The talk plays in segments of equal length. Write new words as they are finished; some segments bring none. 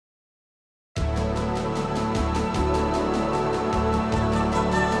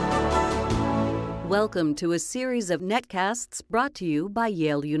Welcome to a series of netcasts brought to you by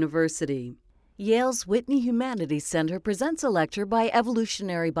Yale University. Yale's Whitney Humanities Center presents a lecture by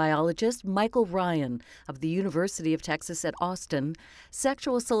evolutionary biologist Michael Ryan of the University of Texas at Austin,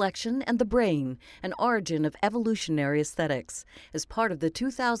 Sexual Selection and the Brain, an Origin of Evolutionary Aesthetics, as part of the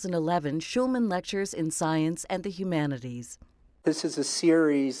 2011 Schulman Lectures in Science and the Humanities. This is a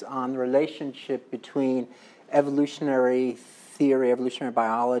series on the relationship between evolutionary theory, evolutionary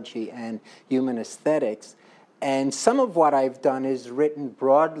biology, and human aesthetics. And some of what I've done is written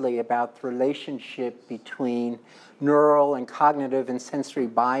broadly about the relationship between neural and cognitive and sensory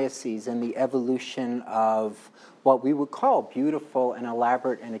biases and the evolution of what we would call beautiful and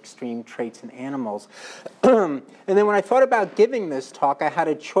elaborate and extreme traits in animals. And then when I thought about giving this talk, I had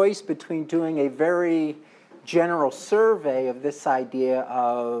a choice between doing a very general survey of this idea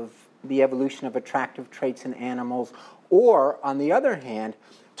of the evolution of attractive traits in animals, or, on the other hand,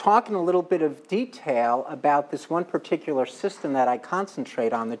 talk in a little bit of detail about this one particular system that I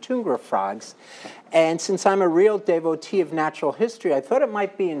concentrate on, the tundra frogs. And since I'm a real devotee of natural history, I thought it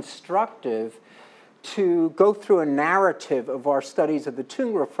might be instructive to go through a narrative of our studies of the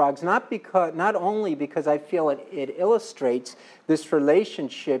tundra frogs, not only because I feel it illustrates this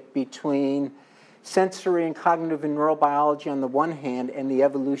relationship between sensory and cognitive and neural biology on the one hand, and the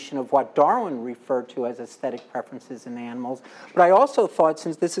evolution of what Darwin referred to as aesthetic preferences in animals. But I also thought,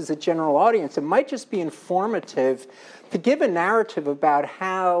 since this is a general audience, it might just be informative to give a narrative about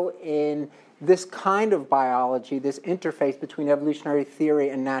how in this kind of biology, this interface between evolutionary theory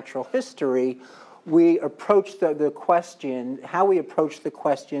and natural history, we approach the question, how we approach the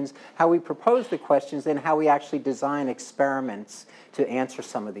questions, how we propose the questions, and how we actually design experiments to answer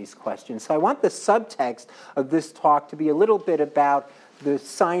some of these questions. So I want the subtext of this talk to be a little bit about the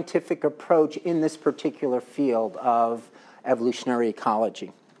scientific approach in this particular field of evolutionary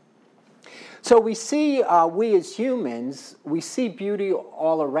ecology. So we see, we as humans, we see beauty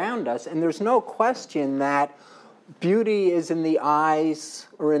all around us, and there's no question that beauty is in the eyes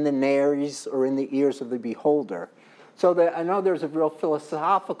or in the nares or in the ears of the beholder. So I know there's a real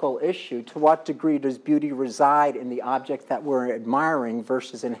philosophical issue. To what degree does beauty reside in the objects that we're admiring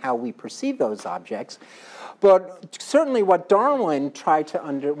versus in how we perceive those objects? But certainly what Darwin tried to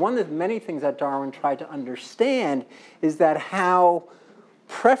one of the many things that Darwin tried to understand is that how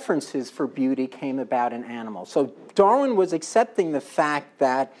preferences for beauty came about in animals. So Darwin was accepting the fact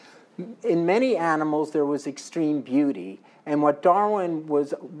that in many animals there was extreme beauty, and what Darwin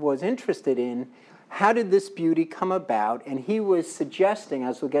was interested in, how did this beauty come about? And he was suggesting,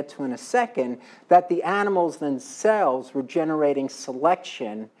 as we'll get to in a second, that the animals themselves were generating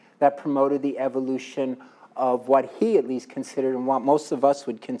selection that promoted the evolution of what he at least considered, and what most of us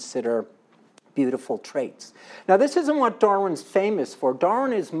would consider, beautiful traits. Now, this isn't what Darwin's famous for.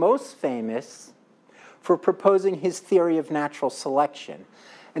 Darwin is most famous for proposing his theory of natural selection.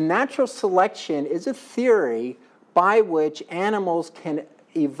 And natural selection is a theory by which animals can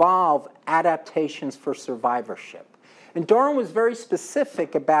evolve adaptations for survivorship. And Darwin was very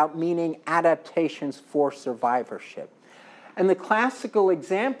specific about meaning adaptations for survivorship. And the classical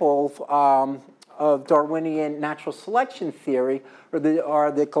example of Darwinian natural selection theory are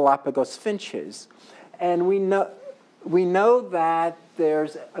the Galapagos finches. And we know that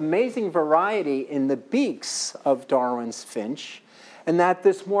there's amazing variety in the beaks of Darwin's finch, and that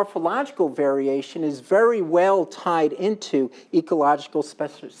this morphological variation is very well tied into ecological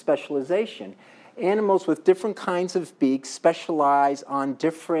specialization. Animals with different kinds of beaks specialize on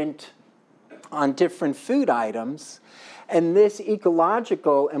different food items, and this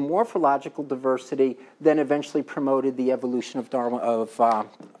ecological and morphological diversity then eventually promoted the evolution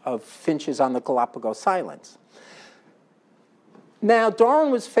of finches on the Galapagos Islands. Now,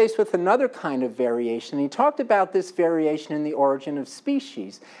 Darwin was faced with another kind of variation. He talked about this variation in the origin of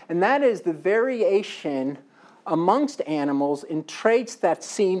species, and that is the variation amongst animals in traits that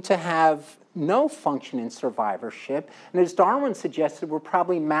seem to have no function in survivorship, and as Darwin suggested, were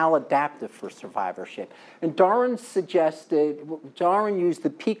probably maladaptive for survivorship. And Darwin used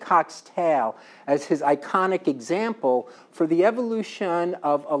the peacock's tail as his iconic example for the evolution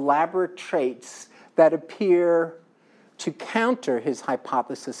of elaborate traits that appear to counter his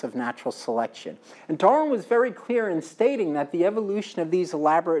hypothesis of natural selection. And Darwin was very clear in stating that the evolution of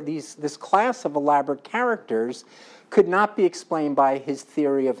this class of elaborate characters could not be explained by his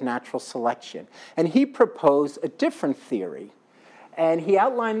theory of natural selection. And he proposed a different theory. And he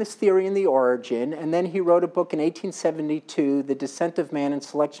outlined this theory in The Origin, and then he wrote a book in 1872, The Descent of Man and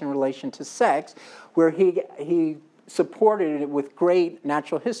Selection in Relation to Sex, where he supported it with great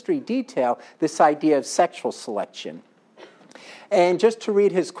natural history detail, this idea of sexual selection. And just to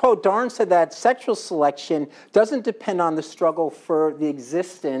read his quote, Darwin said that sexual selection doesn't depend on the struggle for the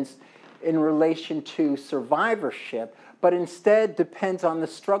existence in relation to survivorship, but instead depends on the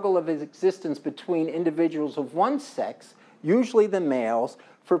struggle of his existence between individuals of one sex, usually the males,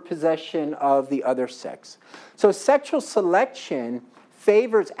 for possession of the other sex. So sexual selection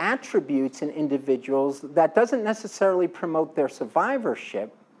favors attributes in individuals that doesn't necessarily promote their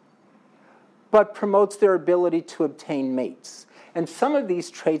survivorship, but promotes their ability to obtain mates. And some of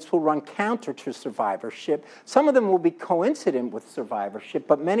these traits will run counter to survivorship. Some of them will be coincident with survivorship,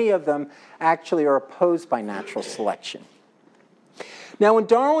 but many of them actually are opposed by natural selection. Now, when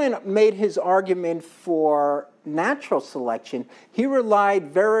Darwin made his argument for natural selection, he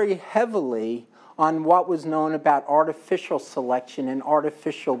relied very heavily on what was known about artificial selection and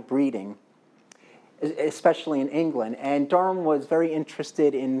artificial breeding, especially in England. And Darwin was very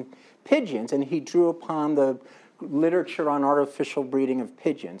interested in pigeons, and he drew upon the literature on artificial breeding of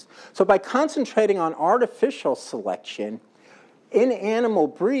pigeons. So by concentrating on artificial selection in animal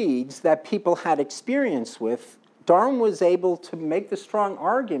breeds that people had experience with, Darwin was able to make the strong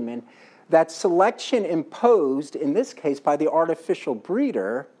argument that selection imposed, in this case by the artificial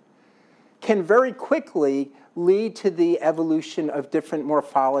breeder, can very quickly lead to the evolution of different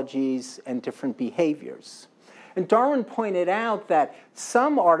morphologies and different behaviors. And Darwin pointed out that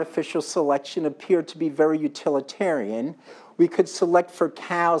some artificial selection appeared to be very utilitarian. We could select for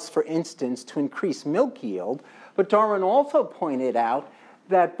cows, for instance, to increase milk yield. But Darwin also pointed out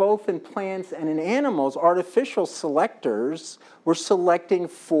that both in plants and in animals, artificial selectors were selecting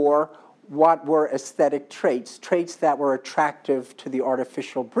for what were aesthetic traits, traits that were attractive to the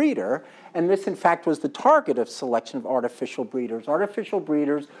artificial breeder. And this, in fact, was the target of selection of artificial breeders. Artificial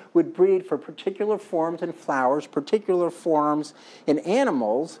breeders would breed for particular forms in flowers, particular forms in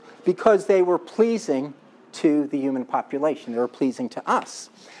animals, because they were pleasing to the human population. They were pleasing to us.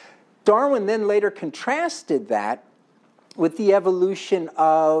 Darwin then later contrasted that with the evolution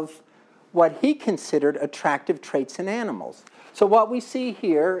of what he considered attractive traits in animals. So what we see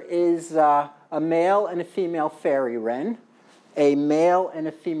here is a male and a female fairy wren, a male and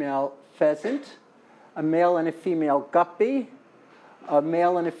a female pheasant, a male and a female guppy, a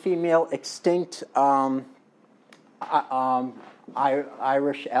male and a female extinct Irish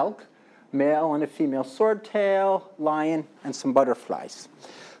elk, male and a female swordtail, lion, and some butterflies.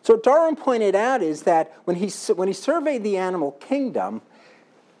 So what Darwin pointed out is that when he surveyed the animal kingdom,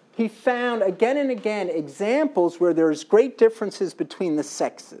 he found again and again examples where there's great differences between the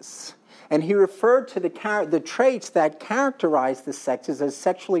sexes. And he referred to the traits that characterize the sexes as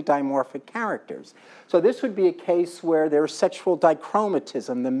sexually dimorphic characters. So this would be a case where there's sexual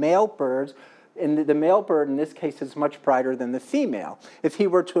dichromatism. The male bird in this case is much brighter than the female. If he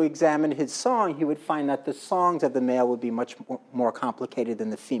were to examine his song, he would find that the songs of the male would be much more complicated than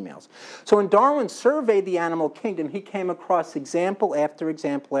the females. So when Darwin surveyed the animal kingdom, he came across example after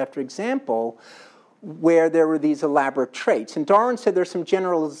example after example where there were these elaborate traits. And Darwin said there's some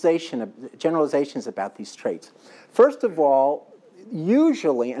generalizations about these traits. First of all,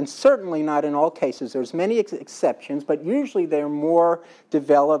 usually, and certainly not in all cases, there's many exceptions, but usually they're more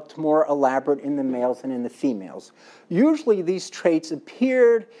developed, more elaborate in the males than in the females. Usually these traits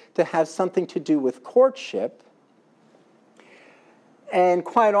appeared to have something to do with courtship, and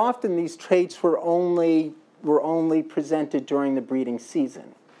quite often these traits were only presented during the breeding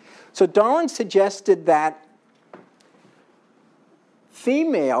season. So Darwin suggested that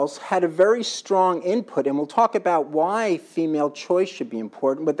females had a very strong input, and we'll talk about why female choice should be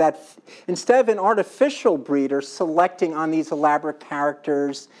important, but that instead of an artificial breeder selecting on these elaborate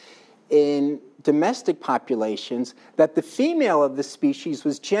characters in domestic populations, that the female of the species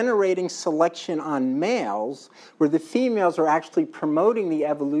was generating selection on males, where the females are actually promoting the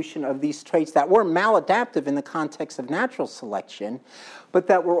evolution of these traits that were maladaptive in the context of natural selection, but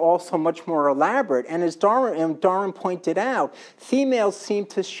that were also much more elaborate. And as Darwin pointed out, females seem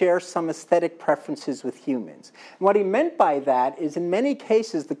to share some aesthetic preferences with humans. And what he meant by that is, in many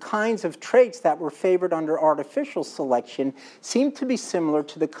cases, the kinds of traits that were favored under artificial selection seem to be similar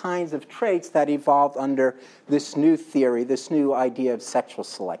to the kinds of traits that evolved under this new theory, this new idea of sexual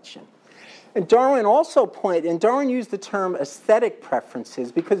selection. And Darwin used the term aesthetic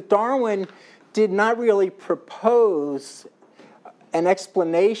preferences because Darwin did not really propose an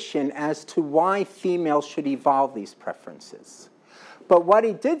explanation as to why females should evolve these preferences. But what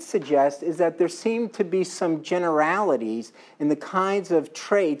he did suggest is that there seemed to be some generalities in the kinds of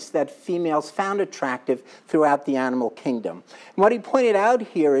traits that females found attractive throughout the animal kingdom. And what he pointed out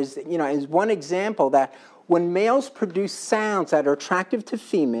here is one example that when males produce sounds that are attractive to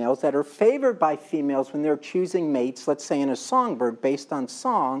females, that are favored by females when they're choosing mates, let's say in a songbird based on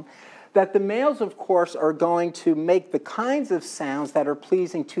song, that the males, of course, are going to make the kinds of sounds that are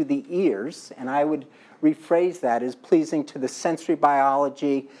pleasing to the ears, and I would rephrase that as pleasing to the sensory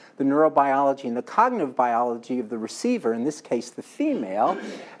biology, the neurobiology, and the cognitive biology of the receiver, in this case the female,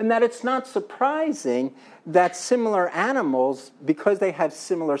 and that it's not surprising that similar animals, because they have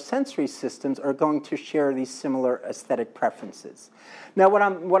similar sensory systems, are going to share these similar aesthetic preferences. Now,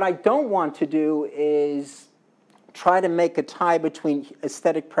 what I don't want to do is try to make a tie between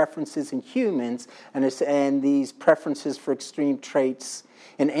aesthetic preferences in humans and these preferences for extreme traits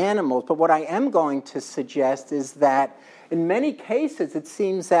in animals. But what I am going to suggest is that in many cases it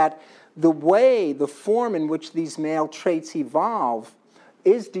seems that the form in which these male traits evolve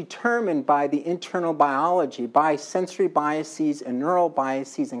is determined by the internal biology, by sensory biases and neural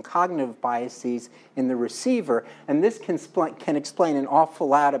biases and cognitive biases in the receiver. And this can explain an awful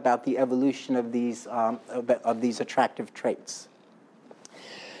lot about the evolution of these attractive traits.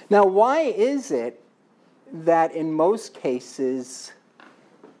 Now, why is it that in most cases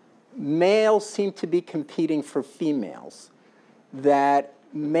males seem to be competing for females? That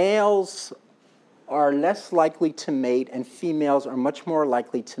males are less likely to mate and females are much more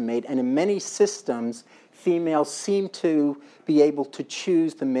likely to mate, and in many systems females seem to be able to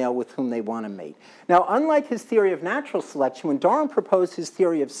choose the male with whom they want to mate. Now, unlike his theory of natural selection, when Darwin proposed his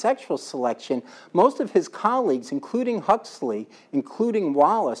theory of sexual selection, most of his colleagues, including Huxley, including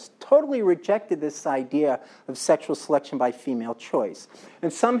Wallace, totally rejected this idea of sexual selection by female choice.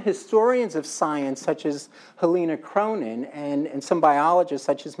 And some historians of science, such as Helena Cronin, and some biologists,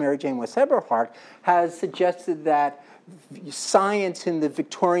 such as Mary Jane West Eberhardt, has suggested that science in the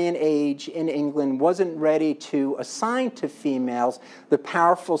Victorian age in England wasn't ready to assign to females the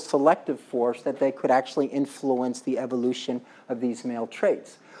powerful selective force that they could actually influence the evolution of these male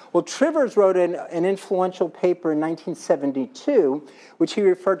traits. Well, Trivers wrote an influential paper in 1972, which he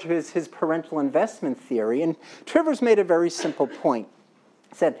referred to as his parental investment theory, and Trivers made a very simple point.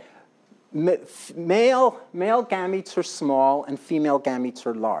 He said, male gametes are small and female gametes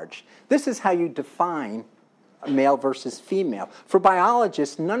are large. This is how you define male versus female. For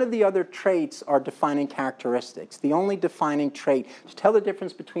biologists, none of the other traits are defining characteristics. The only defining trait to tell the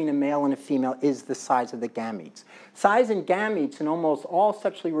difference between a male and a female is the size of the gametes. Size in gametes in almost all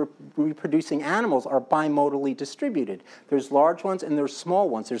sexually reproducing animals are bimodally distributed. There's large ones and there's small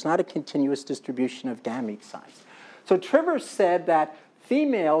ones. There's not a continuous distribution of gamete size. So Trivers said that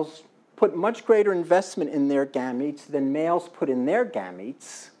females put much greater investment in their gametes than males put in their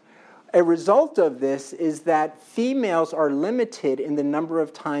gametes. A result of this is that females are limited in the number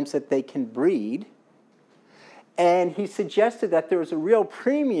of times that they can breed. And he suggested that there is a real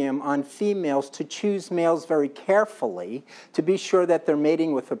premium on females to choose males very carefully, to be sure that they're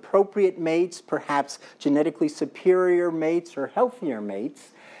mating with appropriate mates, perhaps genetically superior mates or healthier mates.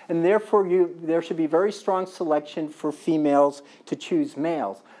 And therefore, there should be very strong selection for females to choose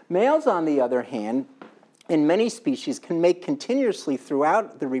males. Males, on the other hand, in many species, can mate continuously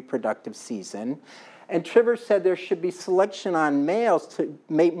throughout the reproductive season. And Trivers said there should be selection on males to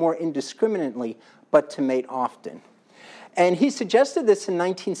mate more indiscriminately, but to mate often. And he suggested this in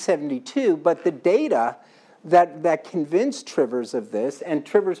 1972, but the data that convinced Trivers of this, and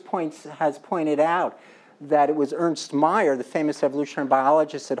Trivers has pointed out that it was Ernst Mayr, the famous evolutionary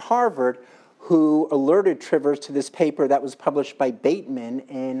biologist at Harvard, who alerted Trivers to this paper that was published by Bateman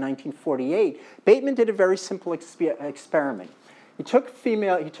in 1948. Bateman did a very simple experiment. He took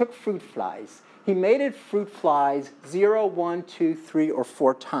fruit flies. He mated fruit flies 0, 1, 2, 3, or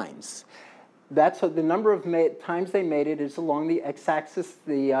 4 times. That's the number of times they mated is along the x-axis.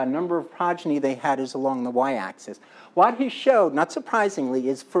 The number of progeny they had is along the y-axis. What he showed, not surprisingly,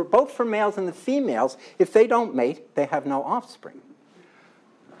 is both for males and the females, if they don't mate, they have no offspring.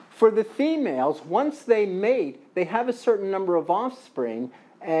 For the females, once they mate, they have a certain number of offspring,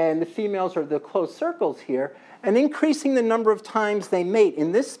 and the females are the closed circles here, and increasing the number of times they mate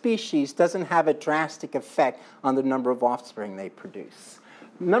in this species doesn't have a drastic effect on the number of offspring they produce.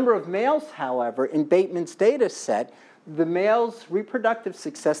 The number of males, however, in Bateman's data set, the male's reproductive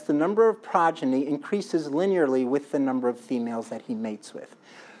success, the number of progeny, increases linearly with the number of females that he mates with.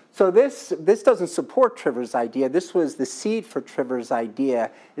 So this doesn't support Trivers' idea. This was the seed for Trivers' idea,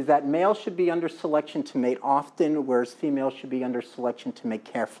 is that males should be under selection to mate often, whereas females should be under selection to mate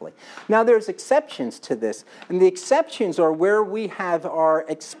carefully. Now, there's exceptions to this, and the exceptions are where we have our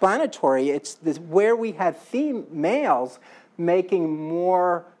explanatory. It's where we have males making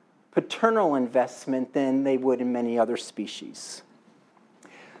more paternal investment than they would in many other species.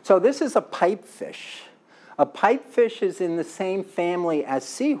 So this is a pipefish. A pipefish is in the same family as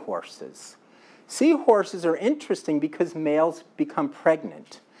seahorses. Seahorses are interesting because males become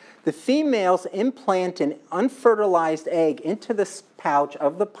pregnant. The females implant an unfertilized egg into the pouch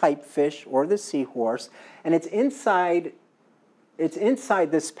of the pipefish or the seahorse, and it's inside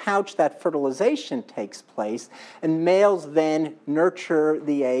this pouch that fertilization takes place, and males then nurture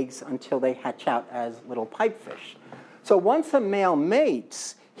the eggs until they hatch out as little pipefish. So once a male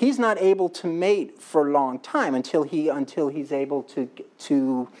mates, he's not able to mate for a long time until he's able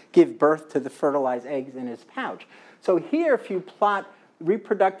to give birth to the fertilized eggs in his pouch. So here, if you plot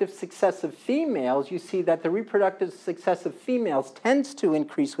reproductive success of females, you see that the reproductive success of females tends to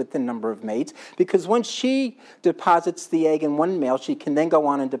increase with the number of mates, because once she deposits the egg in one male, she can then go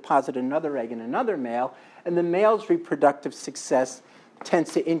on and deposit another egg in another male, and the male's reproductive success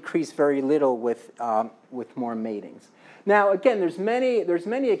tends to increase very little with more matings. Now, again, there's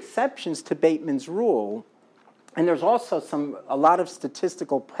many exceptions to Bateman's rule, and there's also a lot of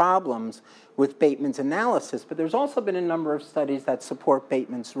statistical problems with Bateman's analysis, but there's also been a number of studies that support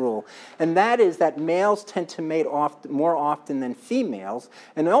Bateman's rule, and that is that males tend to mate more often than females,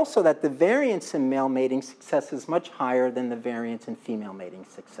 and also that the variance in male mating success is much higher than the variance in female mating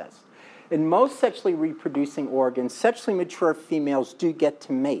success. In most sexually reproducing organs, sexually mature females do get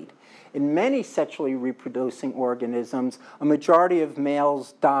to mate. In many sexually reproducing organisms, a majority of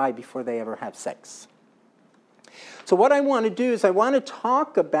males die before they ever have sex. So what I want to do is I want to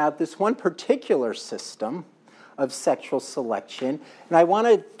talk about this one particular system of sexual selection, and I want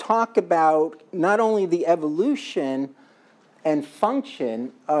to talk about not only the evolution and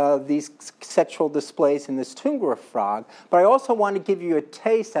function of these sexual displays in this tundra frog, but I also want to give you a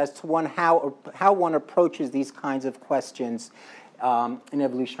taste as to how one approaches these kinds of questions in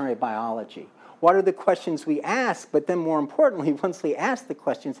evolutionary biology. What are the questions we ask? But then more importantly, once we ask the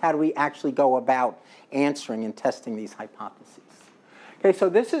questions, how do we actually go about answering and testing these hypotheses? Okay, so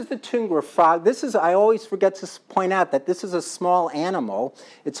this is the tundra frog. I always forget to point out that this is a small animal.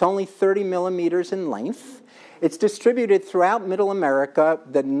 It's only 30 millimeters in length. It's distributed throughout Middle America.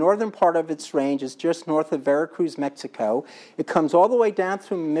 The northern part of its range is just north of Veracruz, Mexico. It comes all the way down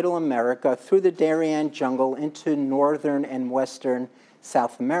through Middle America, through the Darien jungle, into northern and western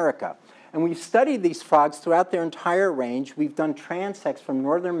South America. And we've studied these frogs throughout their entire range. We've done transects from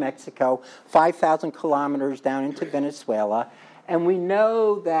northern Mexico, 5,000 kilometers down into Venezuela. And we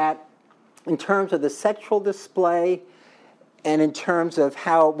know that in terms of the sexual display, and in terms of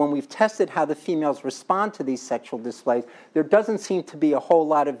when we've tested how the females respond to these sexual displays, there doesn't seem to be a whole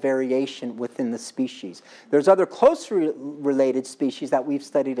lot of variation within the species. There's other closely related species that we've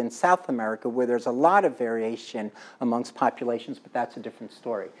studied in South America where there's a lot of variation amongst populations, but that's a different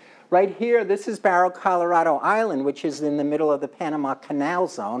story. Right here, this is Barrow, Colorado Island, which is in the middle of the Panama Canal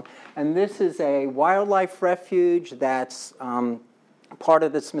Zone, and this is a wildlife refuge that's part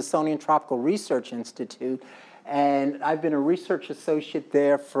of the Smithsonian Tropical Research Institute. And I've been a research associate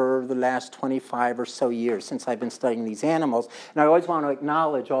there for the last 25 or so years since I've been studying these animals. And I always want to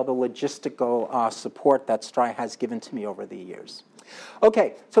acknowledge all the logistical support that STRI has given to me over the years.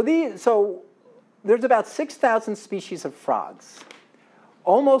 Okay, so there's about 6,000 species of frogs.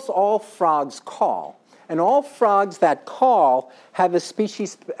 Almost all frogs call. And all frogs that call have a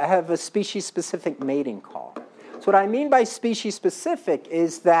species-specific mating call. So what I mean by species-specific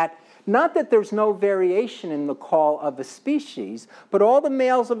is that not that there's no variation in the call of a species, but all the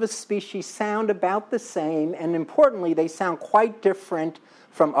males of a species sound about the same, and importantly, they sound quite different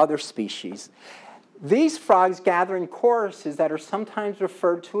from other species. These frogs gather in choruses that are sometimes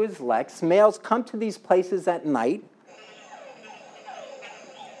referred to as leks. Males come to these places at night.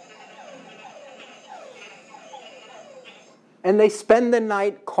 And they spend the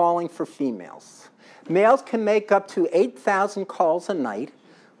night calling for females. Males can make up to 8,000 calls a night.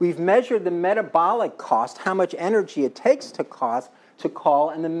 We've measured the metabolic cost, how much energy it takes to call,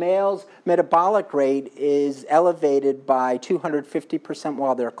 and the male's metabolic rate is elevated by 250%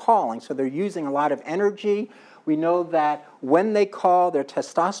 while they're calling. So they're using a lot of energy. We know that when they call, their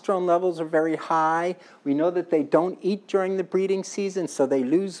testosterone levels are very high. We know that they don't eat during the breeding season, so they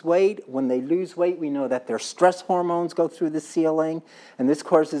lose weight. When they lose weight, we know that their stress hormones go through the ceiling, and this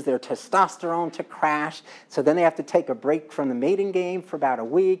causes their testosterone to crash. So then they have to take a break from the mating game for about a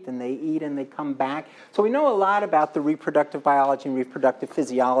week, then they eat and they come back. So we know a lot about the reproductive biology and reproductive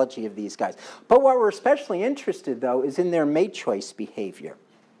physiology of these guys. But what we're especially interested, though, is in their mate choice behavior.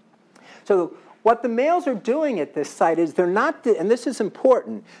 So what the males are doing at this site is they're not, and this is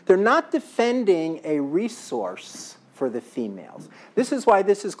important, they're not defending a resource for the females. This is why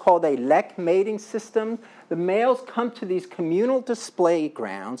this is called a lek mating system. The males come to these communal display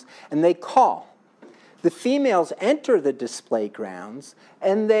grounds and they call. the females enter the display grounds,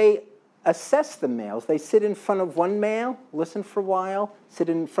 and they assess the males. They sit in front of one male, listen for a while, sit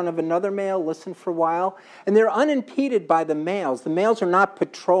in front of another male, listen for a while, and they're unimpeded by the males. The males are not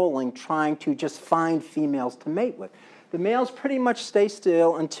patrolling, trying to just find females to mate with. The males pretty much stay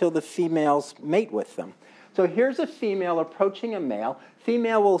still until the females mate with them. So here's a female approaching a male.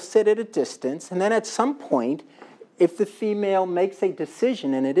 Female will sit at a distance, and then at some point, if the female makes a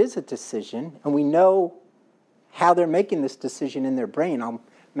decision, and it is a decision, and we know how they're making this decision in their brain, I'll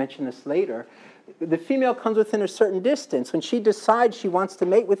mention this later, the female comes within a certain distance. When she decides she wants to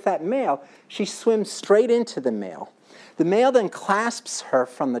mate with that male, she swims straight into the male. The male then clasps her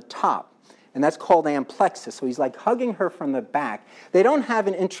from the top, and that's called amplexus. So he's like hugging her from the back. They don't have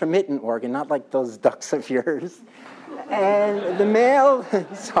an intromittent organ, not like those ducks of yours. And the male,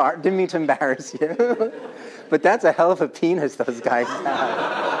 sorry, didn't mean to embarrass you, but that's a hell of a penis those guys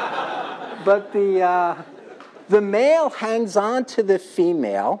have. But the male hangs on to the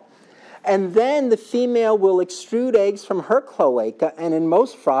female, and then the female will extrude eggs from her cloaca, and in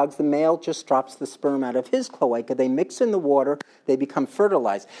most frogs, the male just drops the sperm out of his cloaca. They mix in the water, they become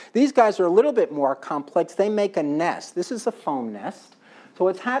fertilized. These guys are a little bit more complex. They make a nest. This is a foam nest. So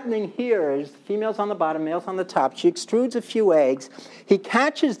what's happening here is the female's on the bottom, male's on the top. She extrudes a few eggs. He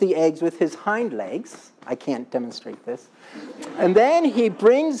catches the eggs with his hind legs. I can't demonstrate this. And then he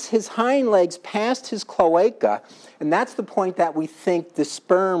brings his hind legs past his cloaca, and that's the point that we think the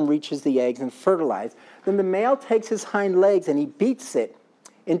sperm reaches the eggs and fertilizes. Then the male takes his hind legs and he beats it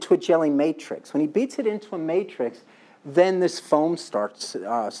into a jelly matrix. When he beats it into a matrix, then this foam starts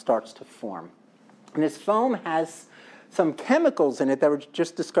to form. And this foam has some chemicals in it that were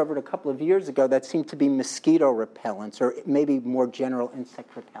just discovered a couple of years ago that seem to be mosquito repellents or maybe more general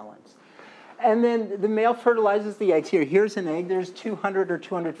insect repellents. And then the male fertilizes the eggs. Here's an egg. There's 200 or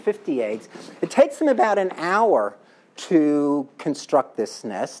 250 eggs. It takes them about an hour to construct this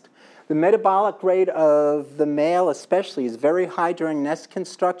nest. The metabolic rate of the male especially is very high during nest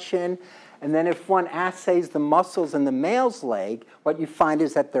construction. And then if one assays the muscles in the male's leg, what you find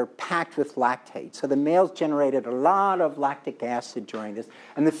is that they're packed with lactate. So the males generated a lot of lactic acid during this,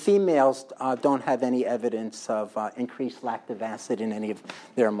 and the females don't have any evidence of increased lactic acid in any of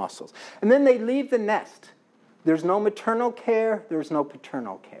their muscles. And then they leave the nest. There's no maternal care, there's no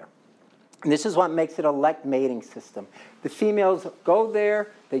paternal care. And this is what makes it a elect mating system. The females go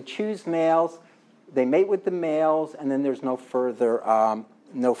there, they choose males, they mate with the males, and then there's no further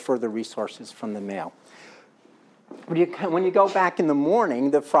resources from the male. When you go back in the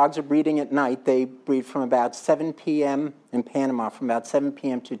morning, the frogs are breeding at night. They breed from about 7 p.m. in Panama, from about 7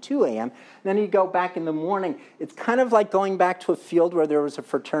 p.m. to 2 a.m. And then you go back in the morning. It's kind of like going back to a field where there was a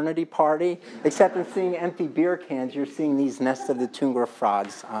fraternity party, except instead of seeing empty beer cans, you're seeing these nests of the Tungra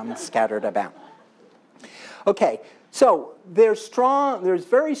frogs scattered about. Okay, so there's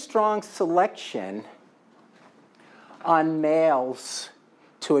very strong selection on males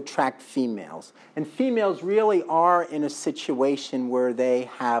to attract females. And females really are in a situation where they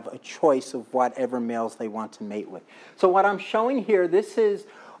have a choice of whatever males they want to mate with. So what I'm showing here,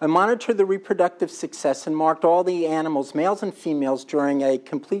 I monitored the reproductive success and marked all the animals, males and females, during a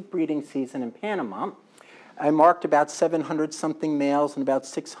complete breeding season in Panama. I marked about 700-something males and about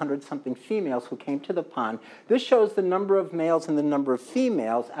 600-something females who came to the pond. This shows the number of males and the number of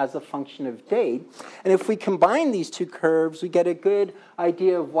females as a function of date. And if we combine these two curves, we get a good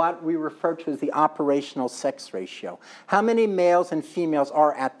idea of what we refer to as the operational sex ratio. How many males and females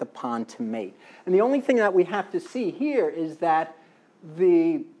are at the pond to mate? And the only thing that we have to see here is that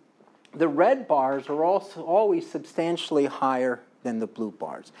the red bars are also always substantially higher than the blue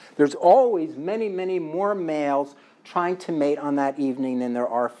bars. There's always many, many more males trying to mate on that evening than there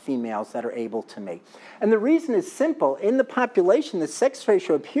are females that are able to mate. And the reason is simple. In the population, the sex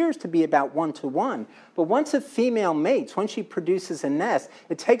ratio appears to be about 1-to-1. But once a female mates, once she produces a nest,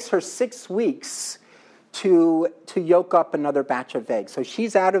 it takes her 6 weeks to yolk up another batch of eggs. So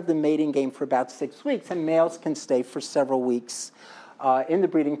she's out of the mating game for about 6 weeks, and males can stay for several weeks in the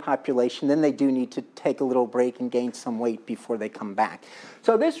breeding population. Then they do need to take a little break and gain some weight before they come back.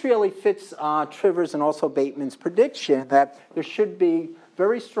 So this really fits Trivers and also Bateman's prediction that there should be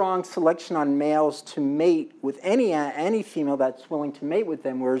very strong selection on males to mate with any female that's willing to mate with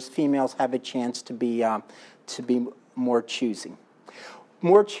them, whereas females have a chance to be more choosy.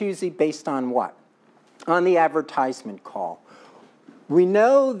 More choosy based on what? On the advertisement call. We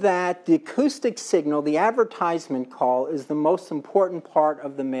know that the acoustic signal, the advertisement call, is the most important part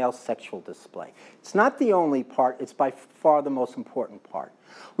of the male sexual display. It's not the only part, it's by far the most important part.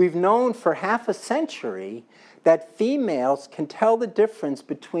 We've known for half a century that females can tell the difference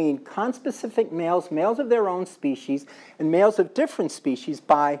between conspecific males, males of their own species, and males of different species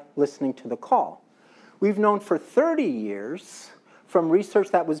by listening to the call. We've known for 30 years from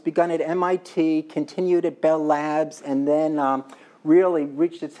research that was begun at MIT, continued at Bell Labs, and then really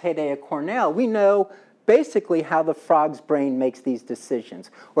reached its heyday at Cornell. We know basically how the frog's brain makes these decisions.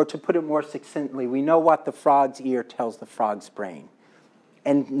 Or to put it more succinctly, we know what the frog's ear tells the frog's brain.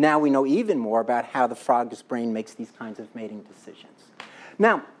 And now we know even more about how the frog's brain makes these kinds of mating decisions.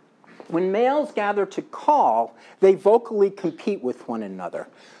 Now, when males gather to call, they vocally compete with one another.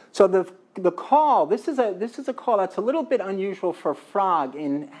 So the call, this is a call that's a little bit unusual for a frog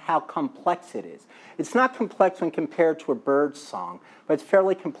in how complex it is. It's not complex when compared to a bird song, but it's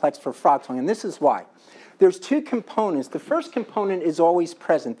fairly complex for frog song, and this is why. There's two components. The first component is always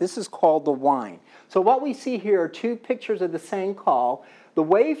present. This is called the whine. So what we see here are two pictures of the same call. The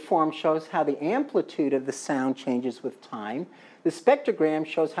waveform shows how the amplitude of the sound changes with time. The spectrogram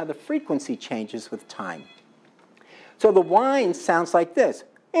shows how the frequency changes with time. So the whine sounds like this.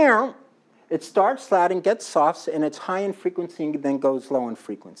 It starts loud and gets soft, and it's high in frequency and then goes low in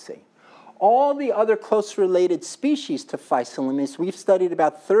frequency. All the other close related species to Physalimys, we've studied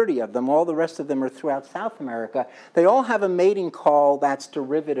about 30 of them. All the rest of them are throughout South America. They all have a mating call that's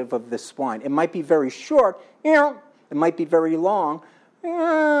derivative of this whine. It might be very short. It might be very long.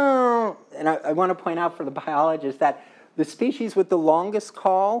 And I want to point out for the biologists that the species with the longest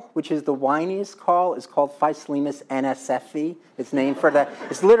call, which is the whiniest call, is called Physalimys nsfe.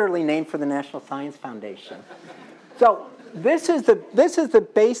 It's literally named for the National Science Foundation. So this is the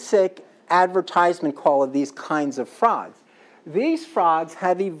basic advertisement call of these kinds of frogs. These frogs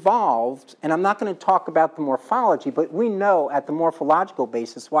have evolved, and I'm not going to talk about the morphology, but we know at the morphological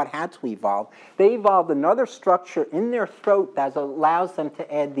basis what had to evolve. They evolved another structure in their throat that allows them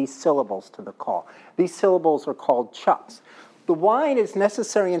to add these syllables to the call. These syllables are called chucks. The whine is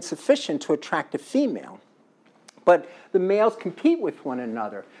necessary and sufficient to attract a female, but the males compete with one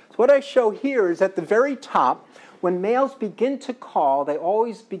another. So what I show here is at the very top, when males begin to call, they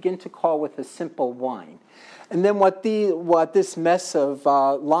always begin to call with a simple whine. And then what this mess of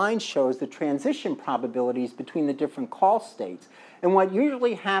lines shows the transition probabilities between the different call states. And what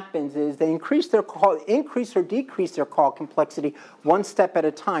usually happens is they increase or decrease their call complexity one step at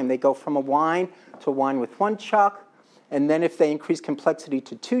a time. They go from a whine to a whine with one chuck, and then if they increase complexity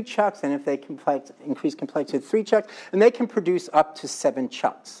to 2 chucks, and if they increase complexity to 3 chucks, and they can produce up to 7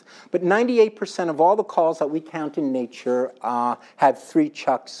 chucks. But 98% of all the calls that we count in nature have 3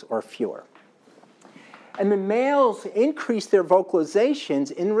 chucks or fewer. And the males increase their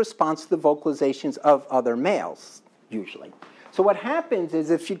vocalizations in response to the vocalizations of other males, usually. So what happens is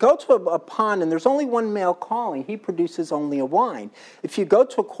if you go to a pond and there's only one male calling, he produces only a whine. If you go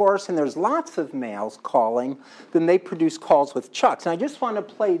to a chorus and there's lots of males calling, then they produce calls with chucks. And I just want to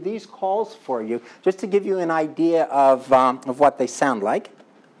play these calls for you, just to give you an idea of what they sound like.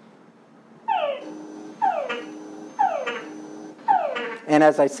 And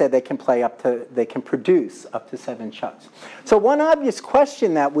as I said, they can produce up to 7 chucks. So one obvious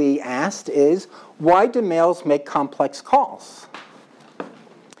question that we asked is, why do males make complex calls?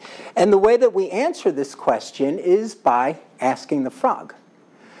 And the way that we answer this question is by asking the frog.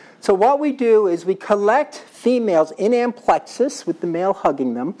 So what we do is we collect females in amplexus with the male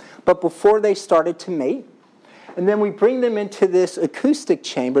hugging them, but before they started to mate. And then we bring them into this acoustic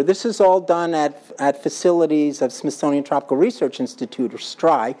chamber. This is all done at facilities of Smithsonian Tropical Research Institute, or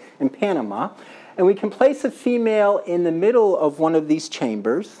STRI, in Panama. And we can place a female in the middle of one of these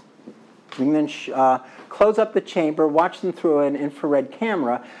chambers. We can then close up the chamber, watch them through an infrared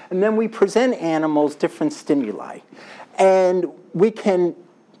camera, and then we present animals different stimuli. And we can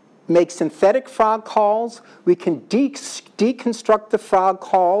make synthetic frog calls. We can deconstruct the frog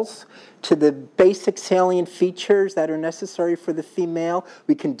calls to the basic salient features that are necessary for the female.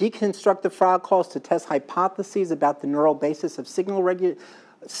 We can deconstruct the frog calls to test hypotheses about the neural basis of signal recognition.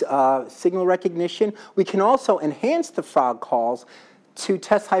 We can also enhance the frog calls to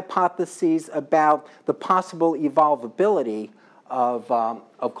test hypotheses about the possible evolvability of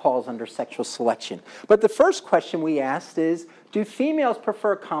calls under sexual selection. But the first question we asked is, do females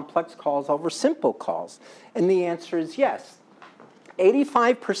prefer complex calls over simple calls? And the answer is yes.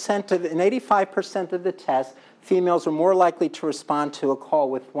 85% of the tests, females are more likely to respond to a call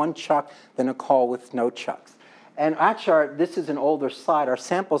with 1 chuck than a call with no chucks. And actually, this is an older slide. Our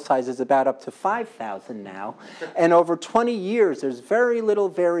sample size is about up to 5,000 now. And over 20 years, there's very little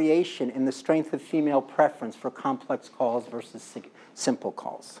variation in the strength of female preference for complex calls versus simple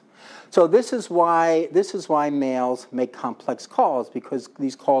calls. So this is why males make complex calls, because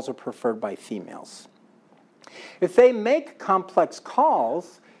these calls are preferred by females. If they make complex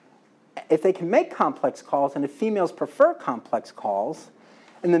calls, if they can make complex calls, and if females prefer complex calls,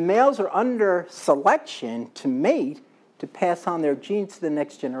 and the males are under selection to mate, to pass on their genes to the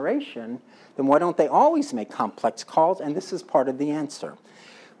next generation, then why don't they always make complex calls? And this is part of the answer.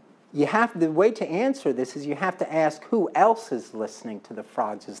 The way to answer this is you have to ask who else is listening to the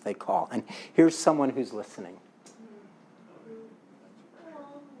frogs as they call. And here's someone who's listening.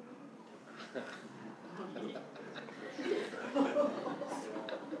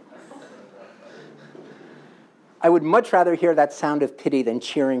 I would much rather hear that sound of pity than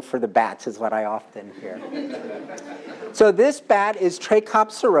cheering for the bats, is what I often hear. So this bat is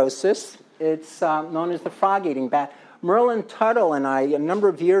Trichopterosis. It's known as the frog-eating bat. Merlin Tuttle and I, a number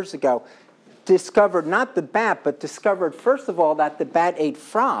of years ago, discovered not the bat, but discovered, first of all, that the bat ate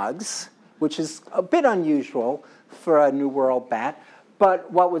frogs, which is a bit unusual for a New World bat.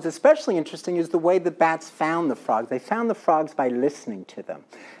 But what was especially interesting is the way the bats found the frogs. They found the frogs by listening to them.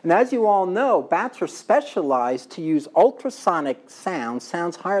 And as you all know, bats are specialized to use ultrasonic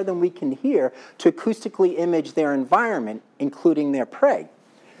sounds higher than we can hear, to acoustically image their environment, including their prey.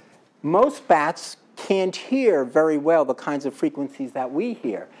 Most bats can't hear very well the kinds of frequencies that we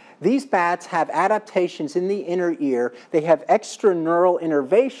hear. These bats have adaptations in the inner ear. They have extra neural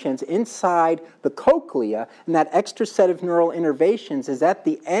innervations inside the cochlea, and that extra set of neural innervations is at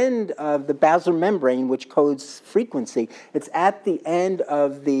the end of the basilar membrane, which codes frequency. It's at the end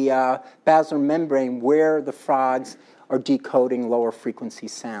of the basilar membrane where the frogs are decoding lower frequency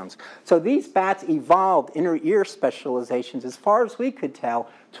sounds. So these bats evolved inner ear specializations, as far as we could tell,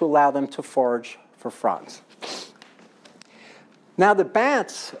 to allow them to forage for frogs. Now, the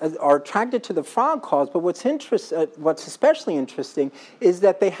bats are attracted to the frog calls, but what's especially interesting is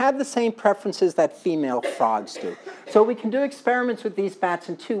that they have the same preferences that female frogs do. So we can do experiments with these bats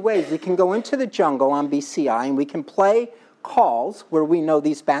in two ways. We can go into the jungle on BCI, and we can play calls where we know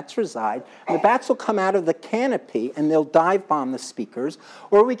these bats reside. And the bats will come out of the canopy, and they'll dive bomb the speakers.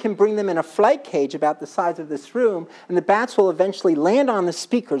 Or we can bring them in a flight cage about the size of this room, and the bats will eventually land on the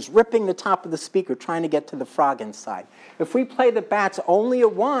speakers, ripping the top of the speaker, trying to get to the frog inside. If we play the bats only a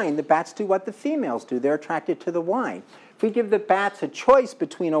whine, the bats do what the females do. They're attracted to the whine. If we give the bats a choice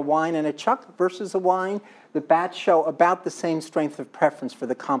between a whine and a chuck versus a whine, the bats show about the same strength of preference for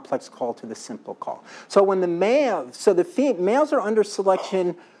the complex call to the simple call. So when the males are under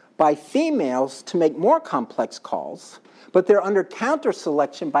selection by females to make more complex calls, but they're under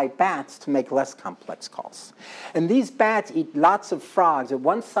counter-selection by bats to make less complex calls. And these bats eat lots of frogs. At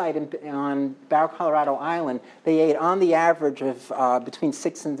one site on Barrow, Colorado Island, they ate on the average of between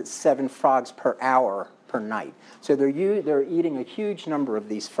 6 and 7 frogs per hour per night. So they're eating a huge number of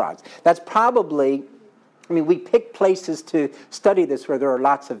these frogs. That's probably, we pick places to study this where there are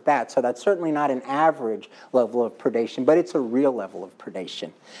lots of bats, so that's certainly not an average level of predation, but it's a real level of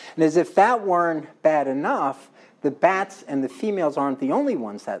predation. And as if that weren't bad enough, the bats and the females aren't the only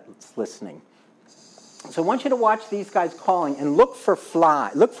ones that's listening. So I want you to watch these guys calling and look for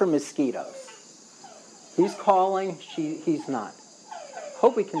mosquitoes. He's calling, he's not.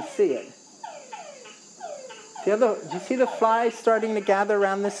 Hope we can see it. Do you see the flies starting to gather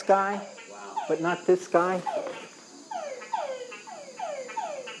around this guy? Wow. But not this guy?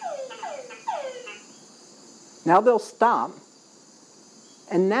 Now they'll stop.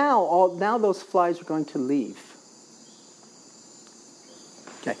 And now those flies are going to leave.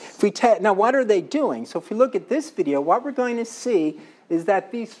 Okay. Now, what are they doing? So if we look at this video, what we're going to see is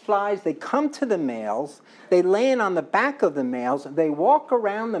that these flies, they come to the males, they land on the back of the males, they walk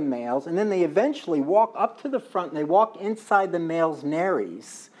around the males, and then they eventually walk up to the front, and they walk inside the male's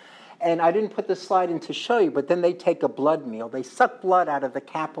nares. And I didn't put this slide in to show you, but then they take a blood meal. They suck blood out of the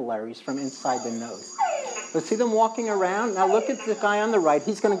capillaries from inside the nose. So see them walking around? Now look at the guy on the right.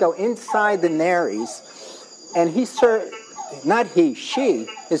 He's going to go inside the nares, and she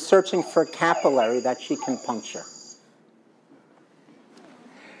is searching for a capillary that she can puncture.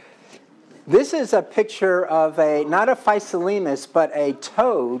 This is a picture of not a Phycelemus, but a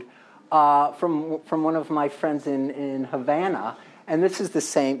toad from one of my friends in Havana. And this is the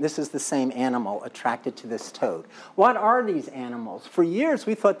same animal attracted to this toad. What are these animals? For years,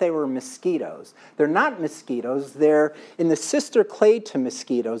 we thought they were mosquitoes. They're not mosquitoes. They're in the sister clade to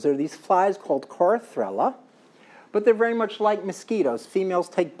mosquitoes. There are these flies called Corythrella, but they're very much like mosquitoes. Females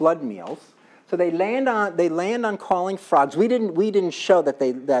take blood meals. So they land on calling frogs. We didn't show that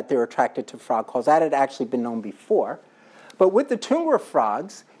they're attracted to frog calls. That had actually been known before. But with the tungua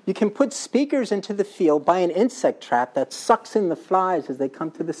frogs, you can put speakers into the field by an insect trap that sucks in the flies as they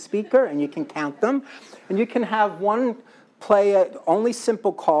come to the speaker, and you can count them. And you can have one play only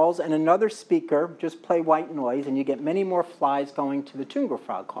simple calls and another speaker just play white noise, and you get many more flies going to the tungua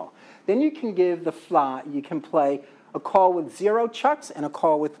frog call. Then you can play a call with 0 chucks and a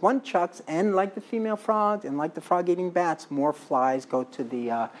call with 1 chucks, and like the female frogs and like the frog-eating bats, more flies go to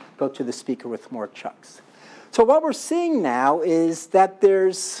the speaker with more chucks. So what we're seeing now is that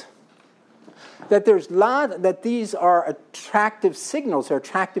these are attractive signals. They're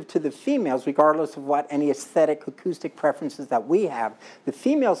attractive to the females, regardless of what any aesthetic, acoustic preferences that we have. The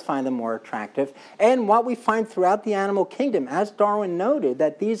females find them more attractive. And what we find throughout the animal kingdom, as Darwin noted,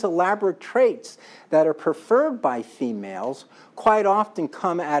 that these elaborate traits that are preferred by females quite often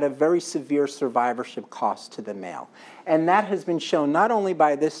come at a very severe survivorship cost to the male. And that has been shown not only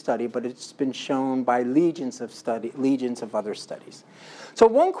by this study, but it's been shown by legions of other studies. So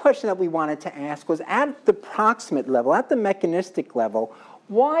one question that we wanted to ask was, at the proximate level, at the mechanistic level,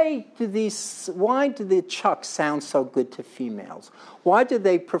 why do the chucks sound so good to females? Why do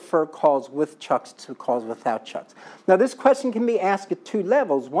they prefer calls with chucks to calls without chucks? Now, this question can be asked at 2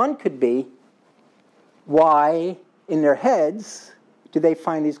 levels. One could be, why, in their heads, do they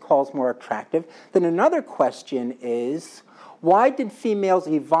find these calls more attractive? Then another question is, why did females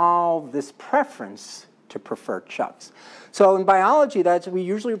evolve this preference to prefer chucks? So in biology, we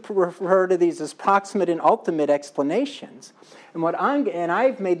usually refer to these as proximate and ultimate explanations. And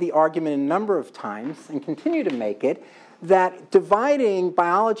I've made the argument a number of times, and continue to make it, that dividing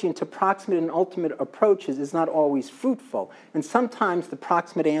biology into proximate and ultimate approaches is not always fruitful. And sometimes the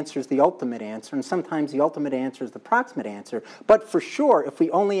proximate answer is the ultimate answer, and sometimes the ultimate answer is the proximate answer. But for sure, if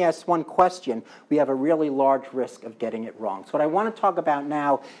we only ask one question, we have a really large risk of getting it wrong. So what I want to talk about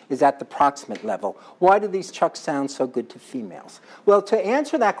now is at the proximate level. Why do these chucks sound so good to females? Well, to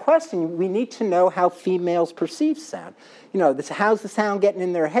answer that question, we need to know how females perceive sound. How's the sound getting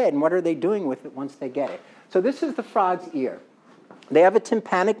in their head, and what are they doing with it once they get it? So this is the frog's ear. They have a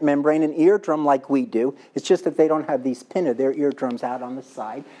tympanic membrane, an eardrum like we do. It's just that they don't have these pinna, their eardrums out on the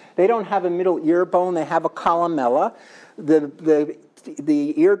side. They don't have a middle ear bone. They have a columella.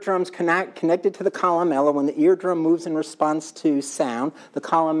 The eardrum's connected to the columella. When the eardrum moves in response to sound, the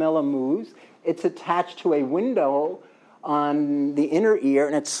columella moves. It's attached to a window on the inner ear,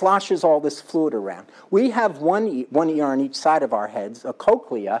 and it sloshes all this fluid around. We have one ear on each side of our heads, a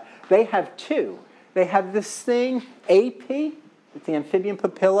cochlea. They have 2. They have this thing, AP, the amphibian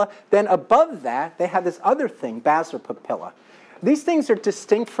papilla. Then above that, they have this other thing, basilar papilla. These things are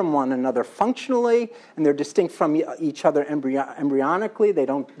distinct from one another functionally, and they're distinct from each other embryonically. They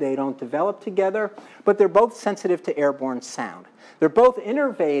don't develop together, but they're both sensitive to airborne sound. They're both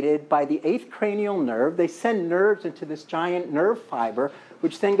innervated by the 8th cranial nerve. They send nerves into this giant nerve fiber,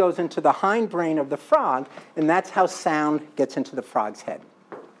 which then goes into the hindbrain of the frog, and that's how sound gets into the frog's head.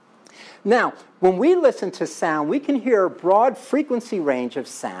 Now, when we listen to sound, we can hear a broad frequency range of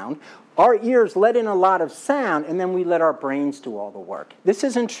sound. Our ears let in a lot of sound, and then we let our brains do all the work. This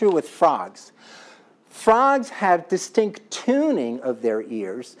isn't true with frogs. Frogs have distinct tuning of their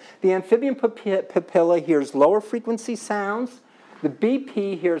ears. The amphibian papilla hears lower frequency sounds. The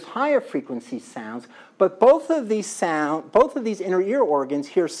BP hears higher frequency sounds. But both of these inner ear organs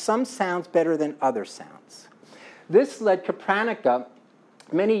hear some sounds better than other sounds. This led Copernica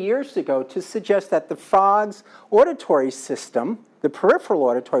many years ago to suggest that the frog's auditory system, the peripheral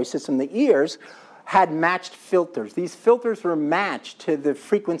auditory system, the ears, had matched filters. These filters were matched to the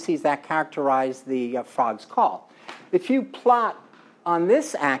frequencies that characterize the frog's call. If you plot on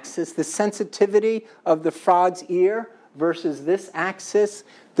this axis the sensitivity of the frog's ear versus this axis,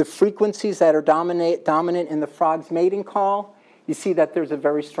 the frequencies that are dominant in the frog's mating call, you see that there's a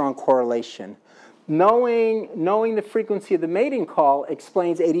very strong correlation. Knowing the frequency of the mating call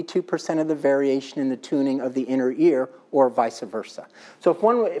explains 82% of the variation in the tuning of the inner ear, or vice versa. So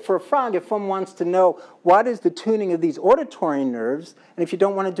for a frog, if one wants to know what is the tuning of these auditory nerves, and if you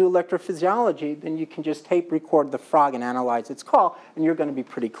don't want to do electrophysiology, then you can just tape record the frog and analyze its call, and you're going to be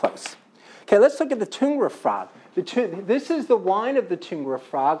pretty close. Okay, let's look at the tungua frog. This is the whine of the tungua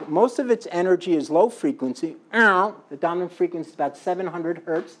frog. Most of its energy is low frequency. The dominant frequency is about 700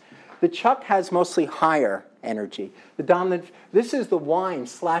 hertz. The chuck has mostly higher energy. This is the whine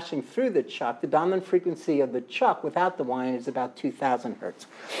slashing through the chuck. The dominant frequency of the chuck without the whine is about 2,000 hertz.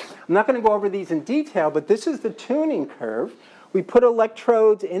 I'm not going to go over these in detail, but this is the tuning curve. We put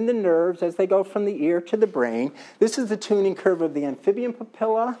electrodes in the nerves as they go from the ear to the brain. This is the tuning curve of the amphibian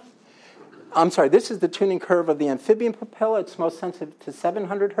papilla. I'm sorry, this is the tuning curve of the amphibian papilla. It's most sensitive to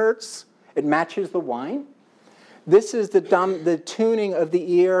 700 hertz. It matches the whine. This is the tuning of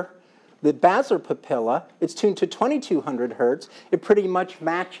the ear, the basilar papilla. It's tuned to 2200 hertz. It pretty much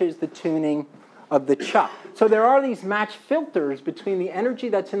matches the tuning of the chuck. So there are these match filters between the energy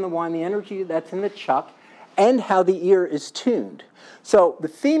that's in the whine, the energy that's in the chuck, and how the ear is tuned. So the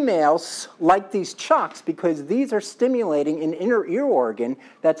females like these chucks because these are stimulating an inner ear organ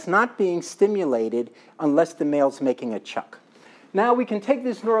that's not being stimulated unless the male's making a chuck. Now we can take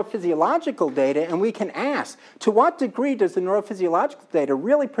this neurophysiological data and we can ask, to what degree does the neurophysiological data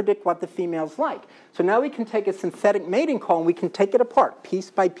really predict what the female's like? So now we can take a synthetic mating call and we can take it apart,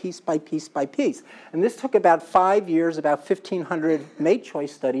 piece by piece by piece by piece. And this took about 5 years, about 1,500 mate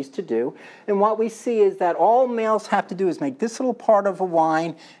choice studies to do. And what we see is that all males have to do is make this little part of a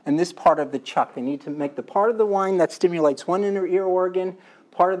whine and this part of the chuck. They need to make the part of the whine that stimulates one inner ear organ,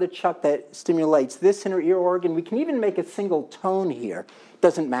 part of the chuck that stimulates this inner ear organ. We can even make a single tone here.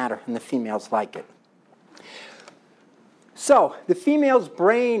 Doesn't matter, and the females like it. So the female's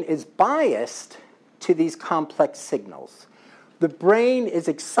brain is biased to these complex signals. The brain is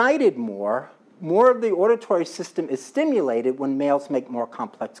excited more of the auditory system is stimulated when males make more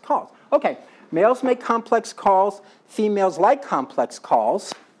complex calls. Okay, males make complex calls, females like complex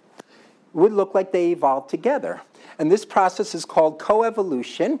calls. It would look like they evolved together. And this process is called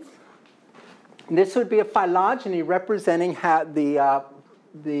coevolution. And this would be a phylogeny representing how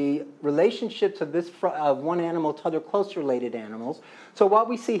the relationships of one animal to other close related animals. So what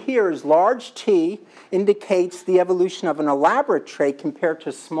we see here is large T indicates the evolution of an elaborate trait compared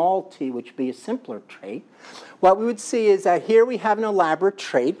to small t, which would be a simpler trait. What we would see is that here we have an elaborate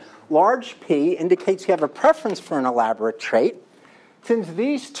trait. Large P indicates you have a preference for an elaborate trait. Since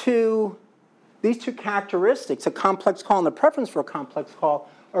these two characteristics, a complex call and the preference for a complex call,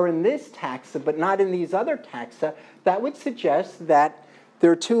 are in this taxa but not in these other taxa, that would suggest that there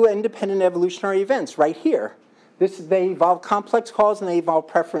are two independent evolutionary events right here. They evolve complex calls and they evolve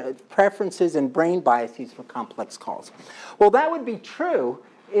preferences and brain biases for complex calls. Well, that would be true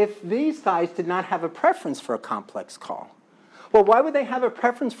if these guys did not have a preference for a complex call. Well, why would they have a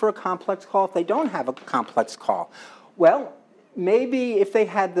preference for a complex call if they don't have a complex call? Well, maybe if they